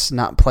minutes,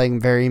 not playing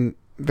very,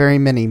 very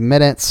many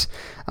minutes.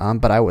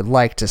 But I would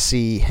like to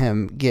see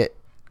him get,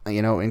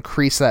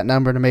 increase that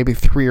number to maybe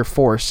 3 or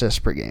 4 assists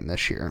per game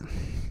this year.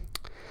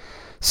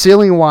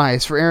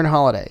 Ceiling-wise, for Aaron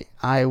Holiday,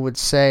 I would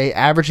say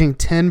averaging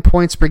 10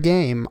 points per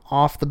game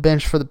off the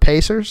bench for the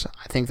Pacers.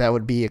 I think that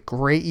would be a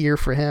great year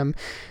for him.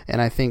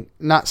 And I think,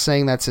 not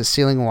saying that's his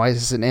ceiling-wise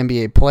as an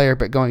NBA player,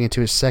 but going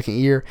into his second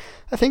year,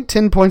 I think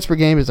 10 points per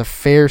game is a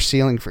fair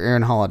ceiling for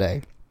Aaron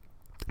Holiday,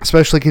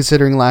 especially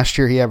considering last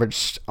year he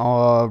averaged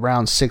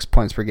around 6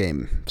 points per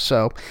game.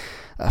 So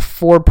a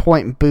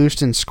 4-point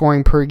boost in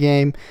scoring per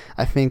game,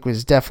 I think,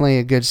 was definitely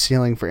a good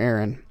ceiling for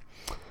Aaron.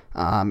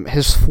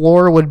 His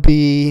floor would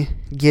be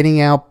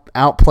getting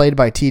outplayed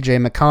by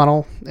TJ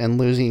McConnell and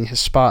losing his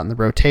spot in the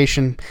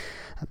rotation.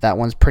 That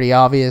one's pretty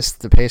obvious.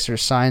 The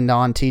Pacers signed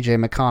on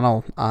TJ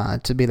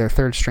McConnell to be their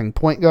third string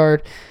point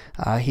guard.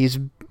 He's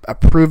a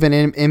proven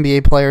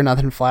NBA player,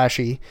 nothing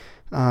flashy,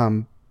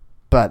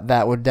 but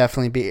that would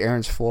definitely be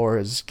Aaron's floor,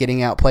 is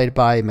getting outplayed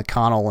by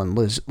McConnell and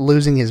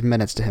losing his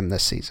minutes to him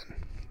this season.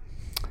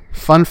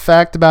 Fun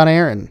fact about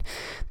Aaron.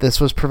 This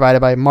was provided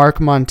by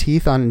Mark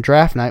Monteith on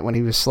draft night when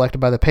he was selected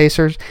by the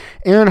Pacers.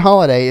 Aaron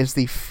Holiday is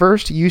the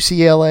first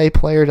UCLA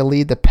player to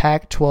lead the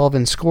Pac-12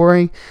 in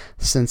scoring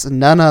since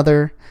none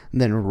other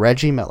than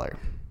Reggie Miller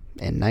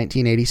in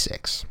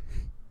 1986.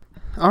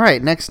 All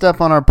right, next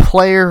up on our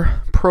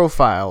player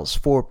profiles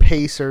for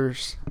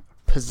Pacers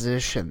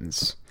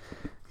positions.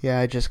 Yeah,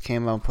 I just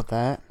came up with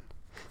that.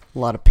 A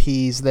lot of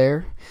P's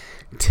there.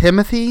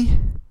 Timothy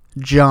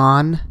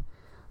John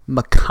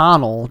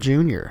McConnell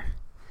Jr.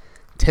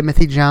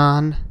 Timothy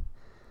John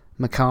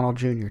McConnell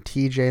Jr.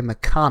 TJ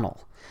McConnell.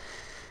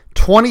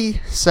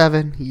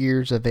 27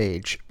 years of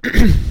age.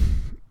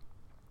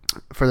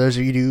 For those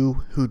of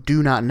you who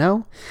do not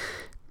know,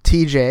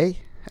 TJ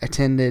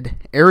attended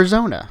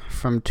Arizona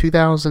from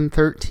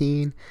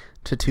 2013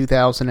 to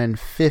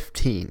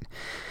 2015.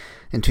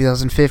 In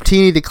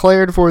 2015, he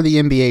declared for the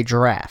NBA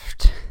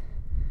draft.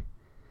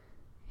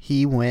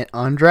 He went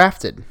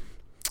undrafted.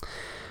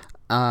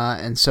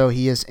 And so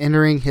he is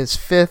entering his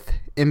 5th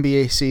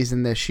NBA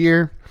season this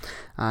year.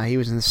 He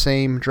was in the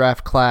same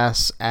draft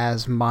class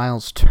as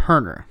Miles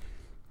Turner.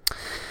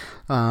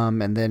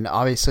 And then,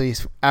 obviously,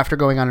 after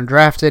going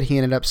undrafted, he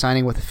ended up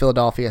signing with the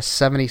Philadelphia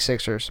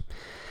 76ers.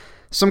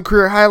 Some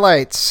career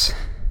highlights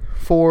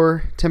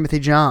for Timothy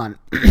John.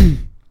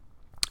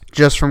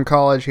 Just from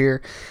college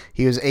here,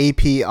 he was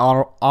AP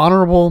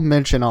Honorable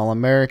Mention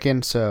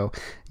All-American, so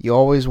you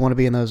always want to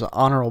be in those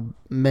honorable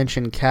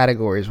mention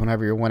categories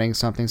whenever you're winning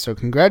something. So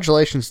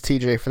congratulations,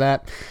 TJ, for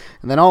that.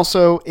 And then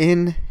also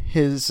in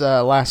his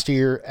last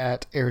year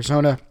at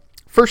Arizona,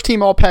 first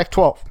team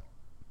All-Pac-12.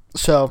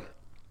 So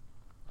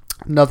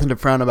nothing to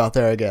frown about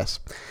there, I guess.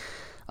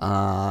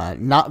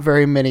 Not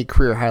very many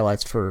career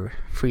highlights for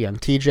young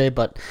TJ,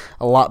 but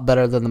a lot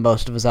better than the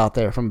most of us out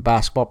there from a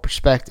basketball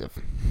perspective.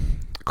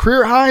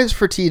 Career highs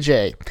for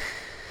TJ.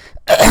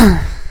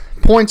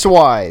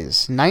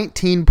 Points-wise,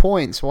 19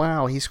 points.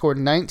 Wow, he scored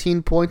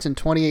 19 points in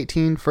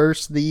 2018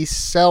 versus the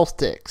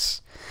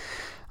Celtics.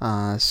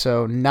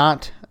 So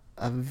not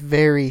a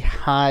very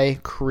high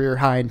career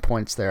high in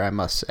points there, I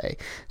must say.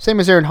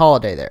 Same as Aaron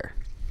Holiday there.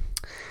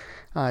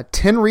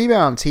 10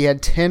 rebounds. He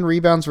had 10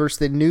 rebounds versus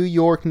the New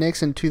York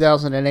Knicks in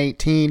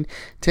 2018.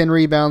 10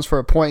 rebounds for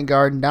a point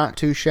guard. Not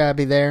too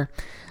shabby there.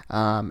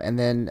 And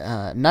then,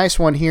 nice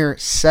one here,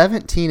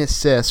 17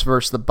 assists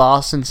versus the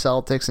Boston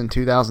Celtics in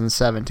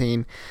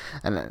 2017.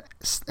 And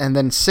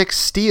then 6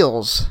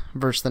 steals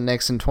versus the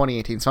Knicks in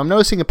 2018. So I'm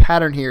noticing a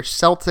pattern here.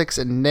 Celtics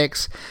and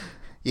Knicks,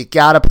 you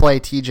got to play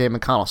TJ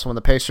McConnell. So when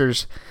the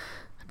Pacers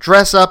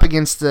dress up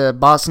against the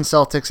Boston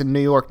Celtics and New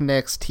York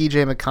Knicks,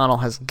 TJ McConnell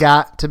has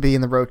got to be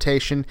in the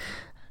rotation.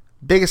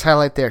 Biggest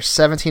highlight there,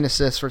 17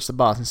 assists versus the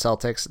Boston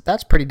Celtics.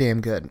 That's pretty damn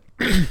good.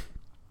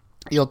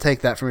 You'll take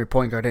that from your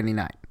point guard any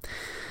night.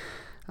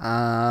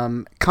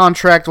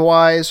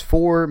 Contract-wise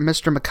for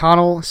Mr.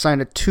 McConnell,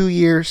 signed a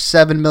 2-year,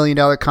 $7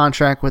 million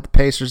contract with the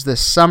Pacers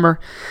this summer.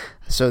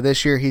 So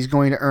this year he's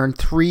going to earn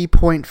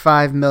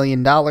 $3.5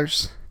 million.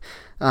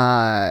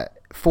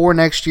 For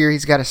next year,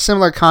 he's got a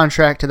similar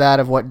contract to that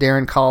of what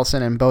Darren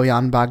Collison and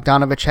Bojan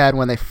Bogdanovic had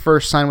when they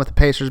first signed with the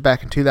Pacers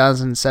back in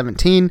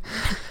 2017.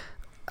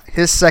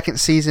 His second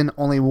season,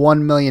 only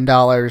 $1 million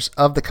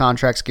of the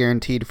contract's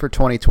guaranteed for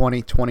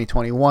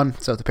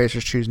 2020-2021. So if the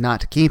Pacers choose not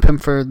to keep him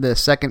for the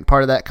second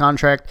part of that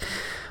contract,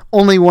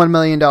 only $1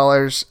 million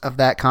of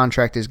that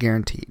contract is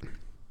guaranteed.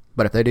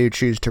 But if they do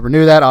choose to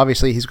renew that,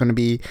 obviously he's going to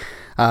be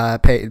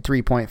paid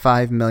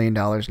 $3.5 million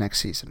next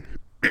season.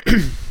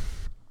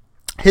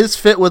 His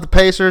fit with the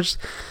Pacers,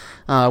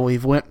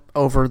 we've went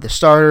over the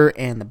starter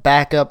and the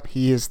backup.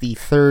 He is the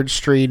third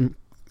string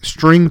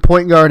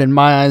point guard in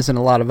my eyes and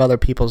a lot of other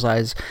people's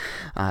eyes.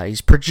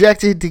 He's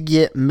projected to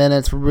get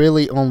minutes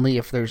really only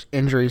if there's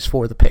injuries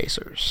for the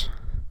Pacers.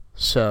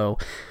 So,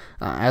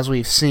 as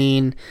we've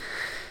seen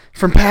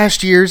from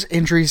past years,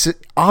 injuries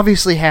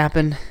obviously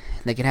happen.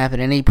 They can happen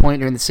at any point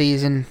during the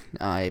season.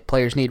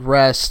 Players need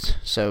rest.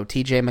 So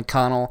TJ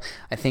McConnell,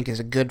 I think, is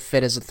a good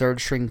fit as a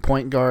third-string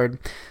point guard.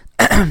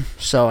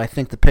 So I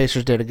think the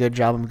Pacers did a good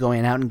job of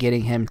going out and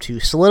getting him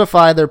to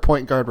solidify their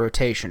point guard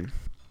rotation.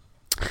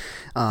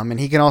 And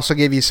he can also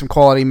give you some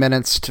quality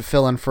minutes to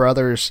fill in for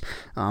others.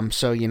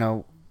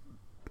 So,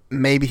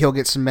 maybe he'll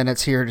get some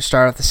minutes here to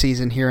start off the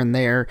season here and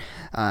there.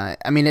 At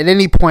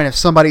any point, if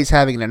somebody's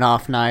having an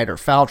off night or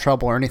foul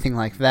trouble or anything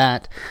like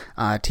that,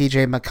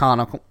 TJ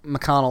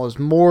McConnell is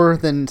more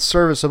than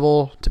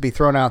serviceable to be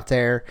thrown out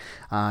there.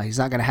 He's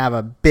not going to have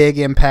a big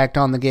impact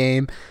on the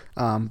game,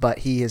 but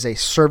he is a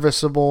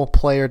serviceable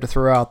player to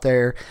throw out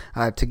there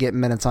to get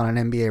minutes on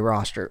an NBA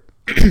roster.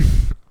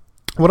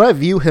 What I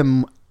view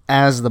him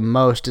as the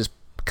most is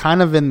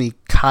kind of in the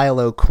Kyle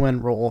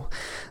O'Quinn role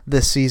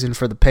this season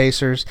for the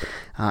Pacers.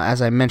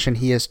 As I mentioned,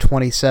 he is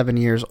 27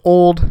 years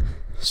old,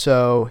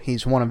 so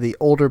he's one of the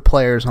older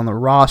players on the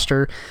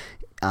roster.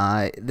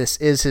 This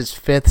is his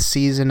 5th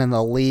season in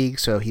the league,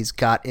 so he's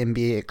got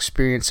NBA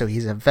experience, so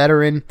he's a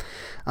veteran.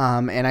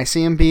 And I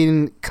see him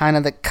being kind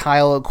of the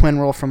Kyle O'Quinn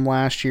role from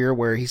last year,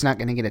 where he's not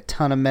going to get a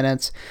ton of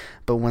minutes,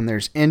 but when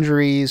there's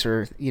injuries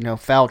or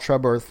foul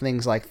trouble or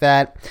things like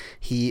that,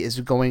 he is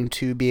going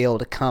to be able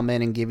to come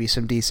in and give you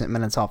some decent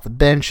minutes off the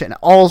bench, and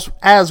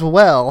as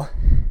well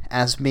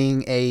as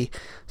being a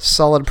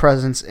solid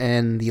presence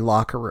in the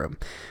locker room,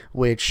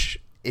 which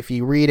if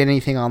you read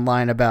anything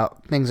online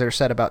about things that are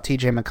said about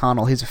TJ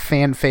McConnell, he's a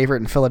fan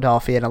favorite in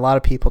Philadelphia, and a lot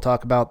of people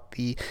talk about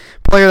the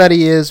player that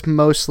he is,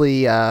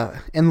 mostly in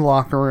the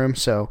locker room.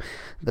 So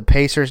the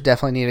Pacers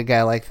definitely need a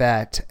guy like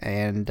that,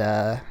 and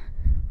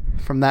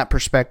from that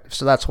perspective,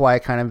 so that's why I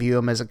kind of view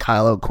him as a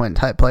Kyle O'Quinn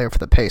type player for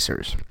the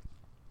Pacers.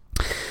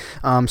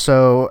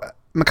 So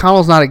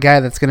McConnell's not a guy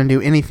that's going to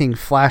do anything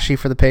flashy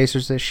for the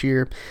Pacers this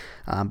year.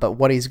 But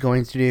what he's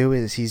going to do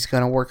is he's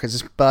going to work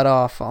his butt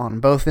off on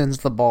both ends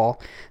of the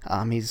ball.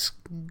 You're never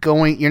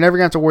going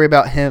to have to worry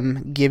about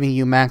him giving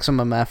you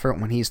maximum effort.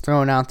 When he's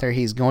thrown out there,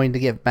 he's going to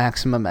give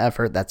maximum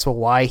effort. That's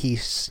why he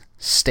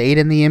stayed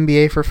in the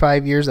NBA for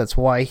 5 years. That's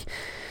why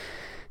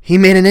he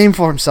made a name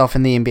for himself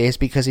in the NBA, is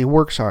because he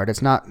works hard.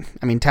 It's not,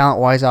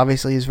 talent-wise,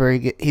 obviously he's very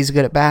good. He's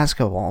good at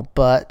basketball,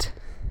 but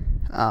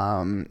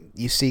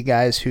you see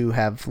guys who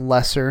have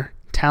lesser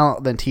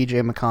talent than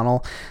TJ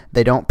McConnell,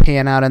 they don't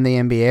pan out in the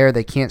NBA, or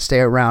they can't stay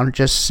around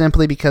just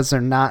simply because they're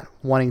not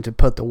wanting to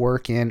put the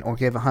work in or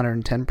give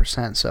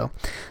 110%. So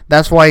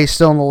that's why he's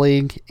still in the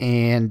league.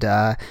 And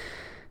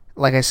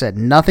like I said,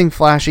 nothing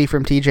flashy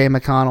from TJ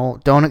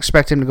McConnell. Don't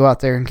expect him to go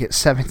out there and get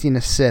 17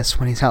 assists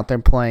when he's out there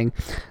playing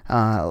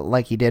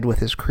like he did with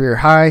his career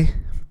high,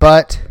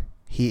 but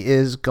he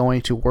is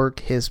going to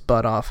work his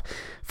butt off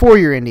for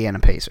your Indiana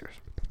Pacers.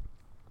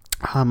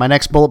 My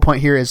next bullet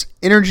point here is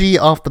energy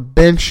off the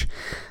bench.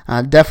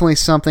 Definitely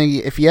something,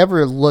 if you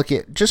ever look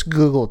at, just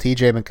Google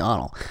TJ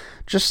McConnell.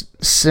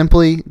 Just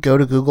simply go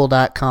to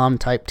google.com,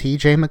 type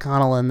TJ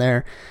McConnell in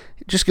there.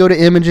 Just go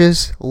to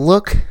images,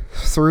 look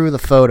through the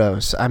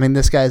photos.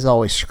 This guy's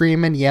always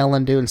screaming,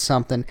 yelling, doing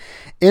something.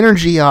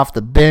 Energy off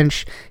the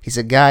bench. He's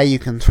a guy you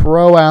can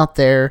throw out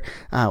there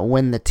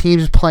when the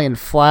team's playing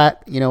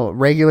flat,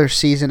 regular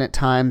season at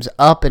times,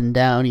 up and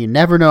down. You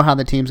never know how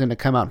the team's going to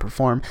come out and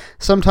perform.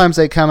 Sometimes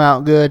they come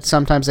out good,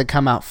 sometimes they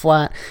come out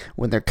flat.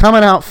 When they're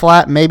coming out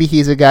flat, maybe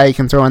he's a guy you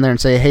can throw in there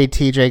and say, hey,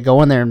 TJ,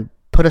 go in there and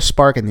put a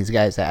spark in these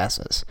guys'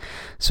 asses.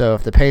 So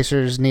if the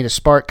Pacers need a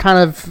spark, kind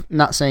of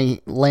not saying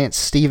Lance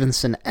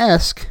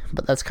Stevenson-esque,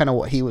 but that's kind of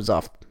what he was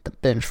off the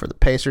bench for the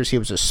Pacers. He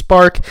was a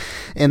spark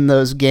in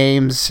those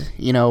games,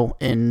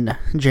 in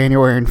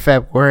January and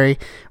February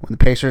when the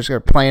Pacers are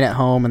playing at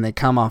home and they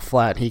come off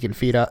flat. He can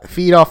feed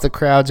off the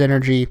crowd's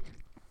energy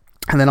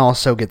and then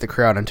also get the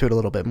crowd into it a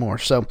little bit more.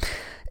 So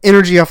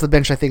energy off the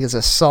bench, I think, is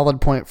a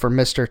solid point for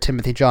Mr.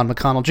 Timothy John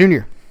McConnell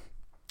Jr.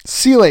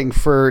 Ceiling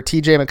for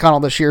TJ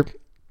McConnell this year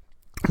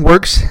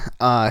works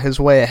his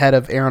way ahead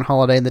of Aaron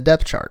Holiday in the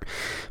depth chart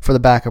for the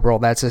backup role.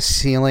 That's his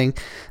ceiling.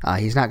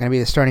 He's not going to be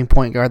the starting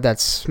point guard.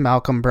 That's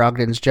Malcolm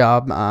Brogdon's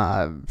job.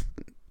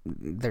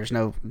 There's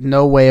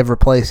no way of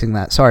replacing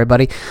that. Sorry,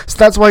 buddy. So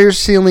that's why your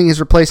ceiling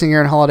is replacing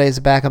Aaron Holiday as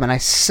a backup. And I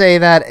say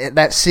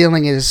that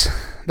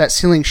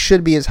ceiling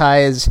should be as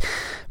high as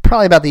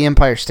probably about the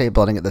Empire State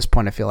Building at this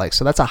point, I feel like.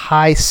 So that's a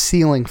high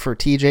ceiling for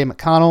TJ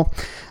McConnell.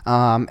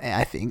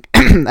 I think,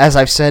 as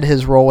I've said,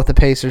 his role with the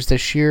Pacers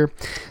this year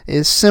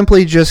is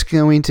simply just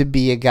going to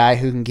be a guy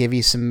who can give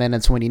you some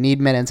minutes when you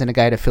need minutes and a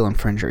guy to fill in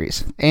for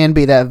injuries and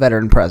be that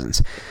veteran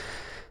presence.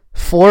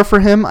 Floor for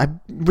him, I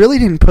really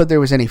didn't put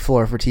there was any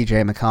floor for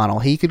TJ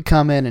McConnell. He could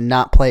come in and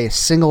not play a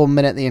single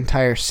minute the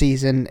entire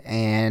season,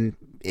 and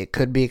it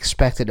could be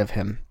expected of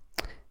him.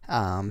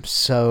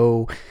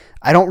 So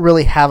I don't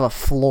really have a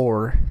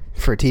floor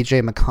for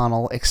TJ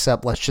McConnell,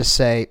 except let's just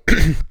say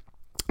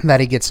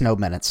that he gets no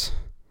minutes.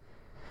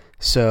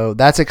 So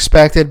that's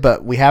expected,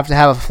 but we have to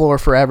have a floor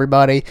for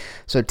everybody.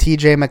 So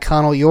TJ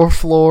McConnell, your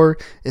floor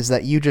is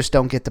that you just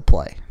don't get to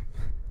play.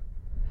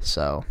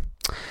 So,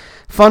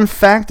 fun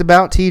fact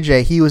about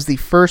TJ, he was the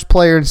first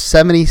player in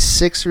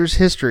 76ers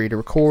history to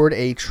record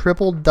a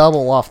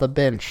triple-double off the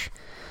bench.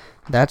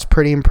 That's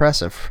pretty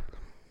impressive.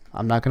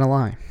 I'm not going to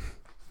lie.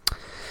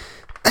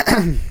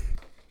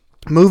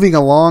 Moving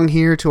along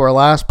here to our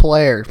last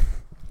player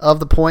of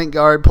the point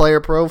guard player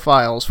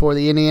profiles for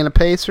the Indiana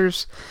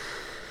Pacers,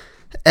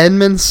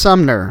 Edmond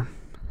Sumner.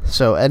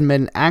 So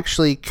Edmond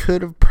actually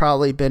could have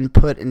probably been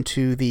put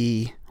into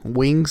the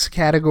wings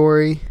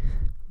category,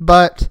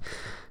 but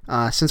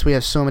since we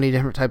have so many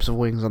different types of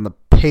wings on the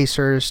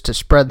Pacers, to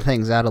spread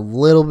things out a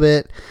little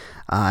bit,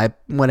 I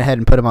went ahead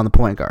and put him on the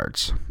point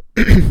guards.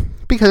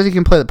 Because he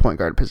can play the point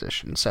guard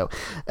position. So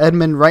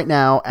Edmond right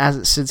now, as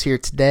it sits here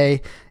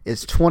today,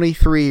 is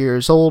 23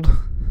 years old.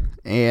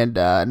 And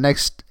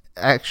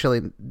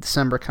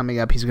December coming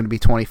up, he's going to be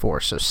 24.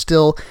 So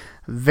still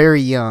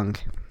very young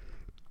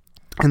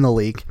in the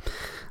league.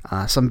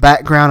 Some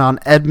background on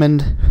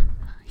Edmond.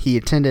 He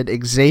attended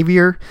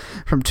Xavier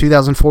from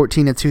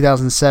 2014 to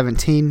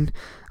 2017.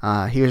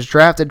 He was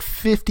drafted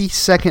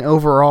 52nd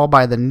overall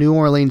by the New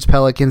Orleans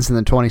Pelicans in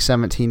the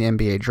 2017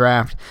 NBA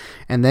draft,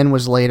 and then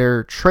was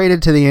later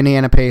traded to the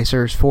Indiana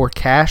Pacers for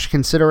cash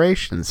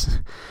considerations.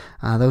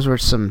 Those were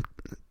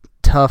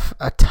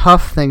a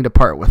tough thing to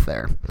part with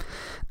there.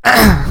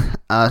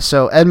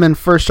 So Edmond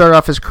first started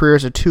off his career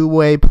as a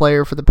two-way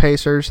player for the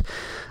Pacers,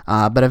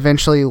 but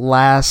eventually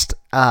last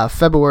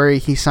February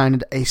he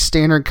signed a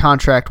standard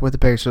contract with the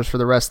Pacers for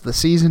the rest of the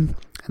season.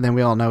 And then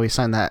we all know he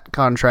signed that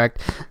contract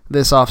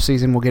this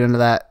offseason. We'll get into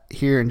that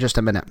here in just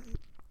a minute.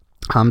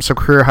 So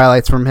career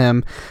highlights from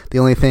him. The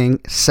only thing,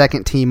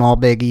 second team All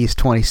Big East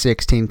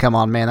 2016. Come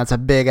on, man. That's a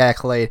big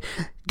accolade.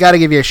 Got to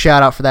give you a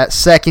shout out for that.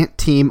 Second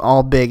team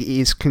All Big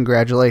East.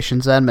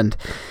 Congratulations, Edmond.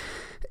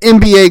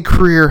 NBA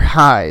career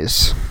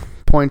highs.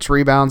 Points,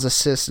 rebounds,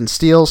 assists, and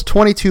steals.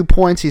 22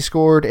 points he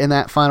scored in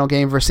that final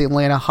game versus the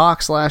Atlanta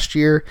Hawks last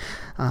year.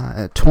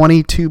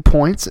 22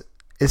 points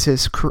is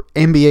his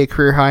NBA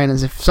career high. And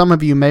as if some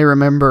of you may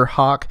remember,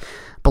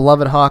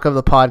 beloved Hawk of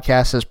the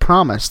podcast, has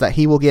promised that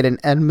he will get an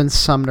Edmond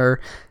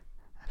Sumner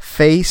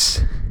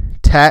face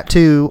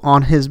tattoo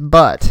on his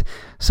butt.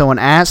 So an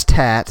ass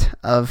tat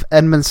of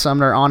Edmond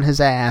Sumner on his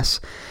ass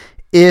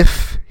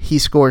if he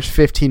scores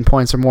 15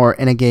 points or more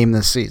in a game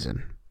this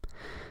season.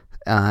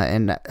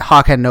 And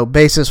Hawk had no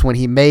basis when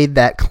he made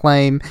that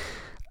claim.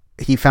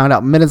 He found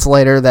out minutes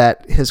later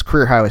that his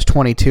career high was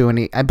 22,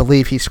 and I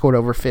believe he scored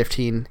over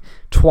 15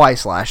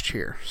 twice last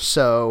year.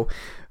 So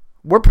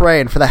we're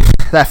praying for that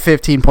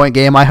 15-point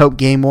game. I hope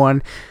game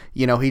one,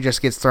 he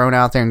just gets thrown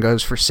out there and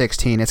goes for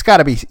 16. It's got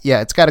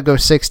to go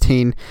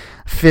 16,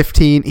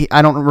 15.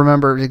 I don't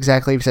remember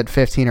exactly if he said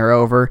 15 or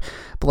over,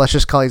 but let's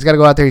just call it. He's got to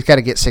go out there. He's got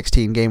to get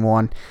 16 game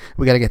one.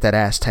 We got to get that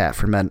ass tat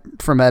from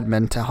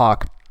Edmond to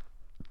Hawk.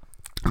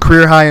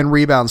 Career high in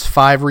rebounds,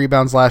 5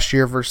 rebounds last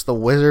year versus the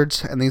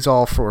Wizards, and these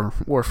all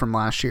were from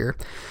last year.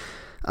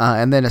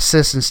 And then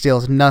assists and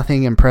steals,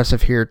 nothing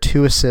impressive here.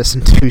 2 assists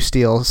and 2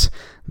 steals.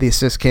 The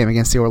assists came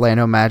against the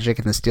Orlando Magic,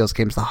 and the steals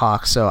came to the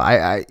Hawks. So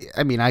I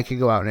mean, I could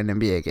go out in an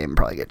NBA game and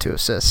probably get 2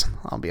 assists.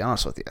 I'll be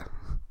honest with you.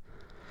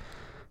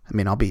 I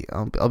mean, I'll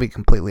be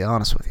completely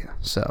honest with you.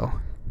 So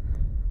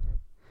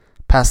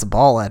pass the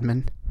ball,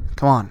 Edmond.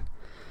 Come on.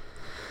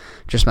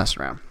 Just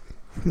messing around.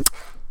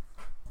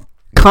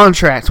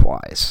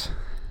 Contract-wise,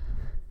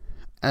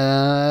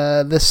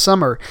 this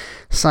summer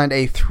signed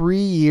a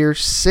 3-year,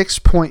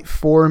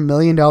 $6.4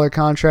 million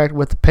contract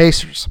with the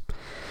Pacers.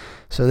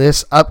 So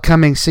this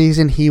upcoming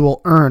season, he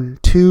will earn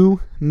 $2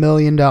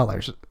 million.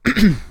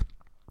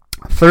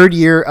 Third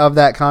year of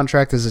that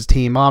contract is his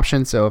team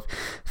option, so if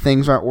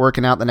things aren't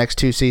working out the next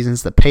 2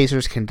 seasons, the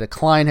Pacers can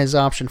decline his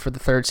option for the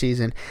third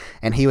season,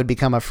 and he would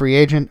become a free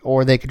agent,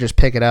 or they could just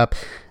pick it up,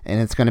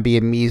 and it's going to be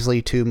a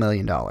measly $2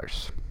 million.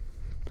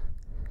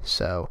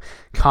 So,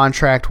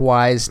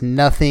 contract-wise,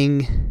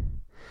 nothing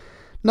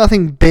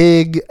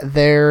big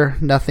there,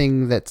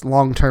 nothing that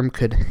long-term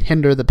could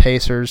hinder the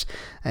Pacers.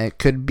 It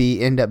could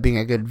end up being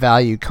a good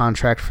value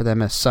contract for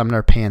them if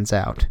Sumner pans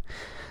out.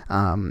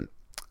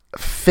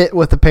 Fit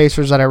with the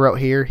Pacers that I wrote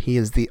here, he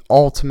is the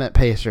ultimate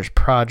Pacers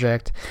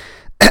project.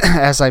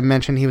 As I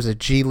mentioned, he was a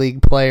G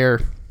League player.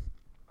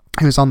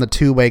 He was on the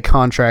 2-way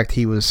contract.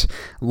 He was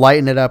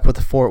lighting it up with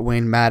the Fort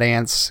Wayne Mad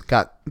Ants.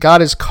 Got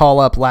his call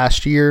up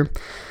last year.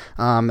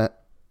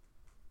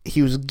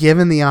 He was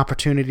given the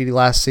opportunity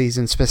last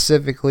season,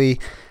 specifically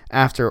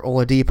after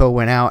Oladipo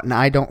went out, and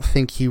I don't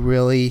think he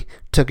really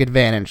took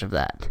advantage of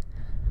that.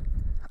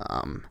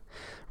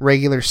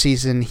 Regular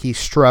season, he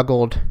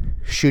struggled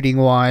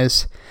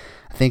shooting-wise.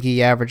 I think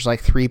he averaged like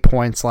 3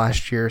 points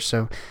last year,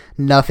 so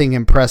nothing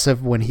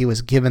impressive when he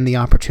was given the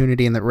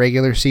opportunity in the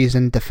regular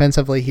season.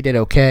 Defensively, he did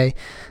okay,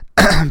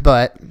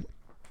 but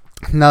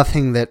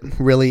nothing that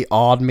really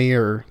awed me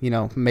or,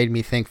 made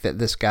me think that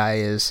this guy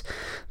is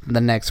the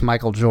next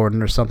Michael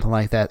Jordan or something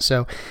like that.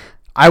 So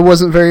I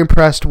wasn't very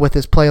impressed with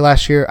his play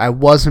last year. I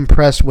was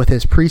impressed with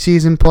his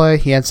preseason play.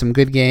 He had some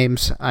good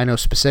games. I know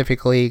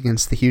specifically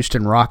against the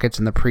Houston Rockets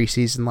in the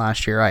preseason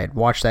last year. I had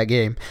watched that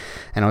game,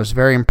 and I was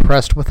very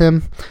impressed with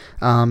him.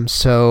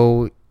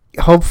 So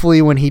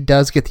hopefully when he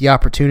does get the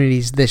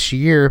opportunities this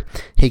year,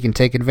 he can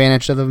take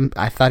advantage of them.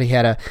 I thought he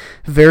had a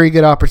very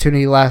good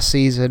opportunity last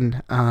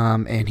season,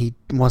 and he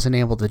wasn't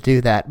able to do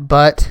that.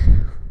 But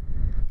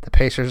the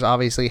Pacers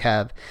obviously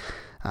have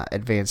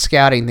advanced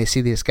scouting. They see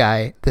this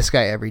guy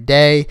every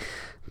day.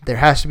 There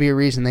has to be a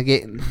reason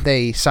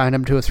they signed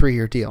him to a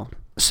 3-year deal.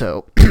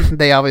 So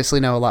they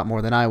obviously know a lot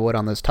more than I would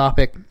on this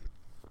topic.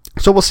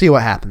 So we'll see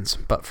what happens.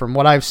 But from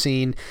what I've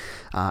seen,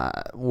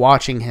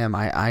 watching him,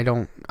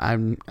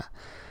 I'm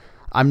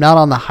not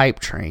on the hype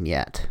train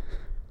yet.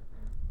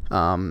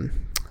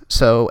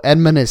 So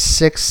Edmond is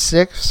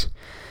 6'6",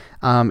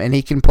 and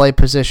he can play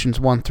positions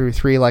 1 through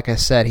 3. Like I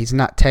said, he's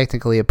not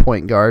technically a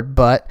point guard,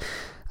 but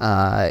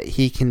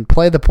he can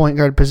play the point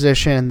guard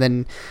position, and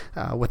then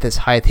with his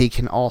height, he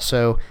can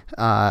also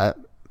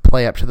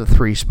play up to the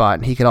 3 spot,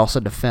 and he can also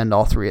defend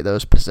all 3 of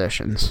those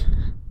positions.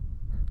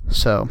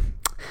 So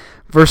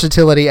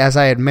versatility, as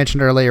I had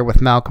mentioned earlier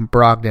with Malcolm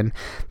Brogdon,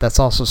 that's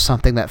also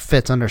something that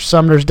fits under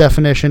Sumner's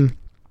definition.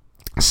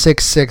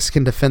 6'6",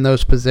 can defend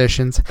those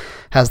positions,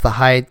 has the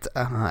height,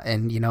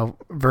 and,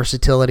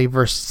 versatility.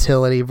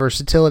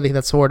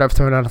 That's the word I've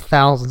thrown out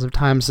thousands of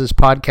times this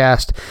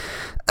podcast.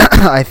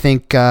 I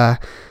think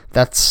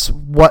that's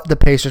what the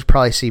Pacers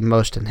probably see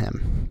most in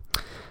him.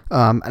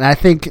 And I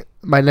think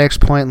my next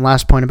point and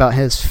last point about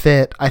his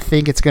fit, I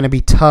think it's going to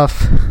be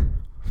tough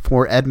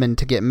for Edmond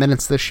to get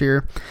minutes this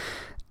year.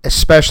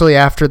 especially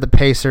after the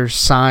Pacers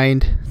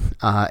signed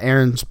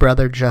Aaron's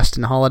brother,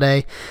 Justin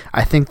Holiday.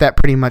 I think that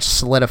pretty much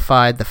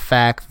solidified the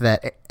fact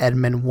that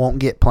Edmond won't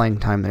get playing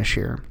time this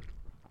year,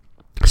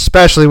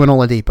 especially when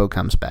Oladipo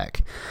comes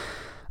back.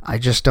 I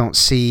just don't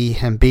see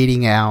him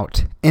beating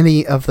out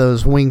any of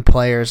those wing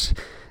players.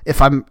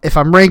 If I'm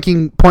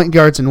ranking point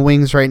guards and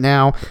wings right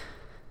now,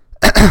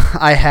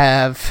 I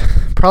have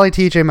probably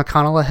TJ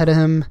McConnell ahead of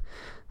him.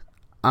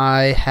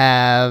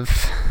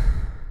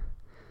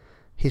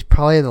 He's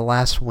probably the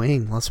last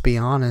wing, let's be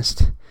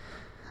honest.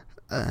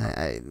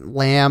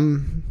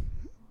 Lamb,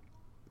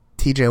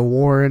 TJ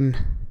Warren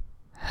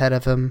ahead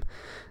of him.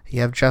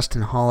 You have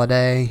Justin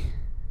Holiday,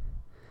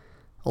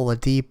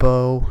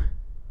 Oladipo.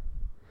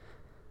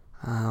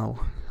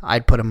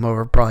 I'd put him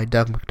over probably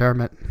Doug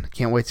McDermott.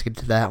 Can't wait to get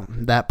to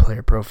that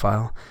player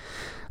profile.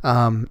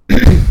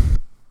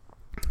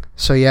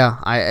 So yeah,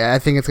 I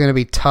think it's going to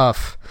be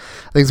tough.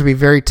 I think it's going to be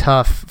very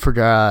tough for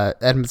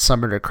Edmond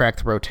Sumner to crack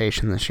the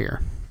rotation this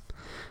year.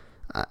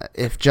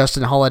 If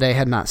Justin Holiday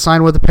had not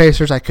signed with the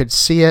Pacers, I could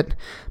see it.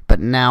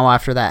 But now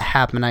after that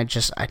happened, I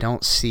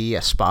don't see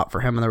a spot for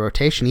him in the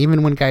rotation,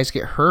 even when guys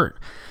get hurt.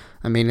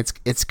 I mean,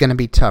 it's going to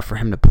be tough for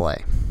him to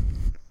play.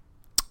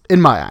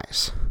 In my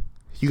eyes.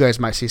 You guys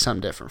might see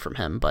something different from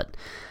him, but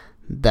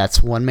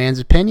that's one man's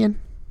opinion.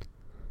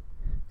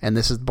 And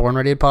this is the Born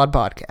Ready to Pod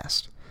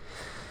podcast.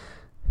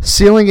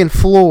 Ceiling and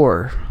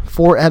floor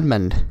for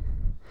Edmond.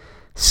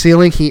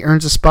 Ceiling, he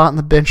earns a spot in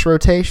the bench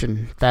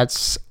rotation.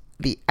 That's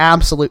the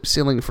absolute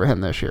ceiling for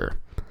him this year.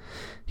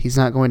 He's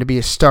not going to be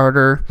a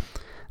starter.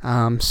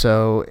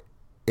 So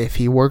if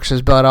he works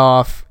his butt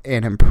off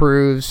and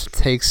improves,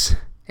 takes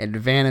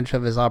advantage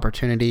of his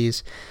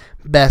opportunities,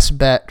 best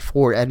bet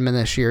for Edmond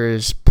this year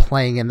is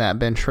playing in that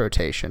bench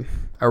rotation,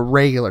 a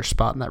regular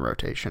spot in that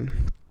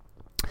rotation.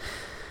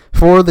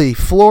 For the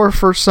floor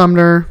for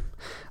Sumner,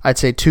 I'd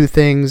say two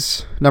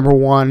things. Number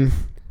one,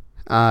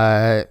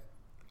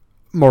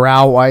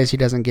 morale-wise, he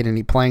doesn't get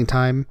any playing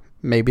time.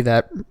 Maybe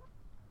that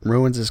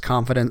ruins his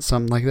confidence,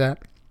 something like that.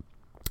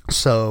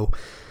 So,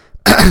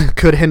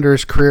 could hinder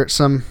his career at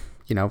some,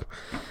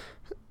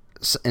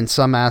 in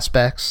some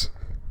aspects.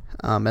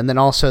 And then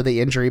also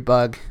the injury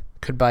bug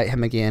could bite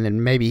him again,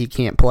 and maybe he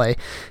can't play.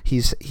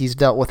 He's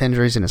dealt with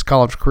injuries in his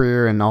college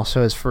career and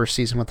also his first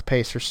season with the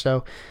Pacers.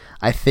 So,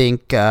 I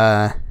think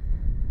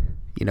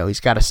he's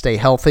got to stay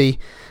healthy,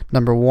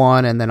 number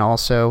one, and then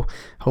also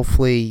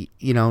hopefully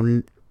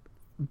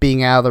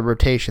being out of the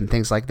rotation,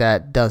 things like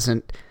that,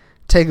 doesn't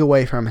take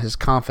away from his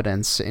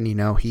confidence, and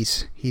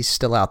he's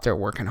still out there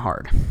working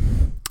hard.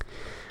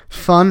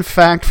 Fun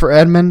fact for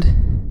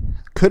Edmond,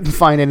 couldn't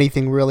find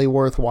anything really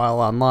worthwhile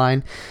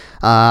online.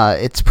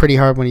 It's pretty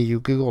hard when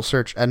you Google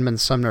search Edmond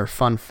Sumner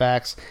fun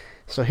facts.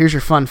 So here's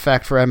your fun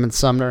fact for Edmond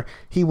Sumner.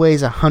 He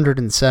weighs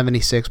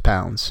 176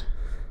 pounds.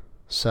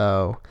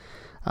 So,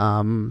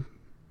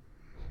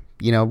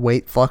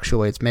 weight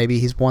fluctuates. Maybe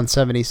he's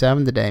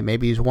 177 today.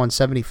 Maybe he's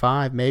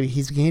 175. Maybe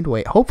he's gained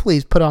weight. Hopefully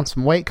he's put on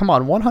some weight. Come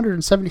on,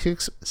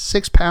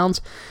 176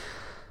 pounds.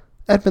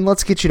 Edmond,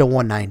 let's get you to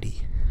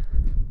 190.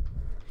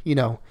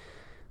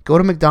 Go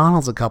to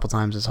McDonald's a couple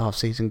times this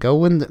offseason.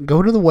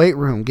 Go to the weight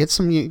room. Get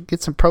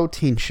some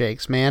protein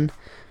shakes, man.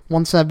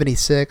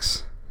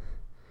 176.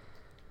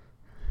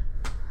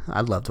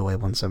 I'd love to weigh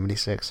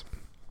 176.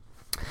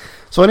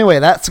 So anyway,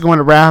 that's going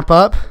to wrap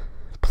up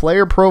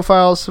player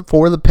profiles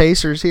for the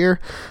Pacers here.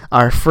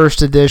 Our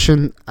first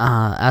edition,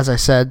 as I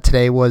said,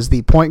 today was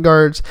the point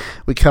guards.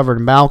 We covered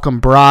Malcolm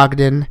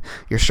Brogdon,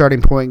 your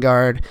starting point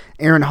guard,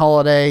 Aaron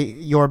Holiday,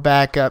 your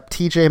backup,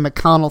 TJ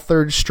McConnell,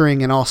 third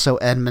string, and also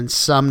Edmond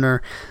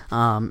Sumner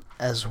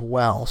as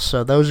well.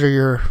 So those are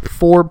your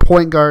 4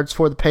 point guards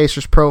for the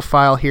Pacers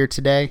profile here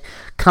today.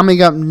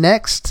 Coming up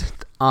next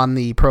on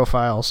the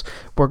profiles,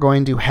 we're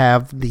going to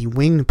have the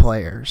wing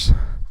players.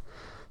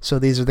 So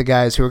these are the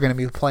guys who are going to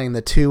be playing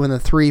the 2 and the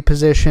 3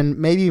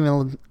 position, maybe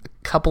even a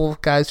couple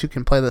of guys who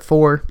can play the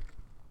 4.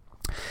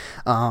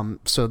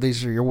 So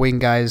these are your wing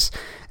guys.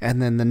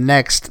 And then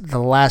the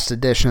last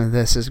edition of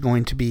this is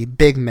going to be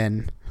big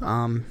men.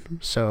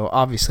 So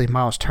obviously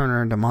Miles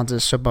Turner and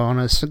Domantas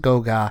Sabonis,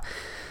 Goga,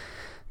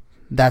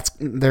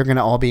 they're going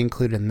to all be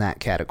included in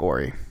that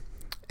category.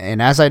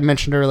 And as I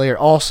mentioned earlier,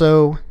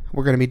 also,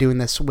 we're going to be doing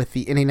this with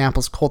the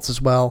Indianapolis Colts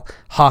as well.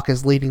 Hawk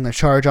is leading the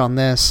charge on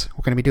this.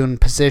 We're going to be doing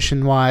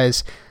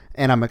position-wise,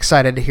 and I'm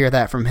excited to hear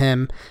that from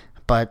him.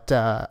 But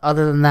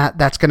other than that,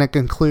 that's going to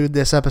conclude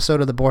this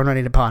episode of the Born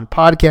Ready to Pod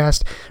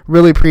podcast.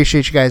 Really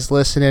appreciate you guys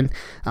listening.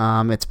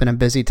 It's been a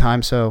busy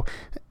time, so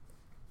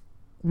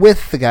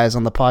with the guys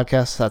on the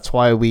podcast, that's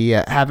why we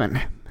haven't,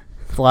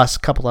 the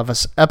last couple of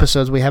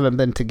episodes, we haven't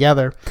been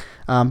together.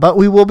 But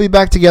we will be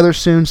back together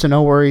soon, so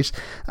no worries.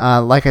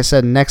 Like I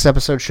said, next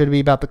episode should be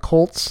about the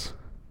Colts,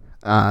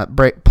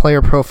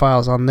 player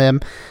profiles on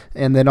them,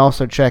 and then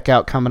also check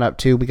out coming up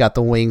too, we got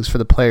the wings for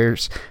the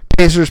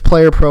Pacers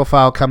player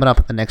profile coming up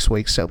in the next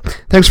week. So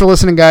thanks for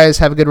listening, guys.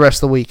 Have a good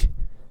rest of the week.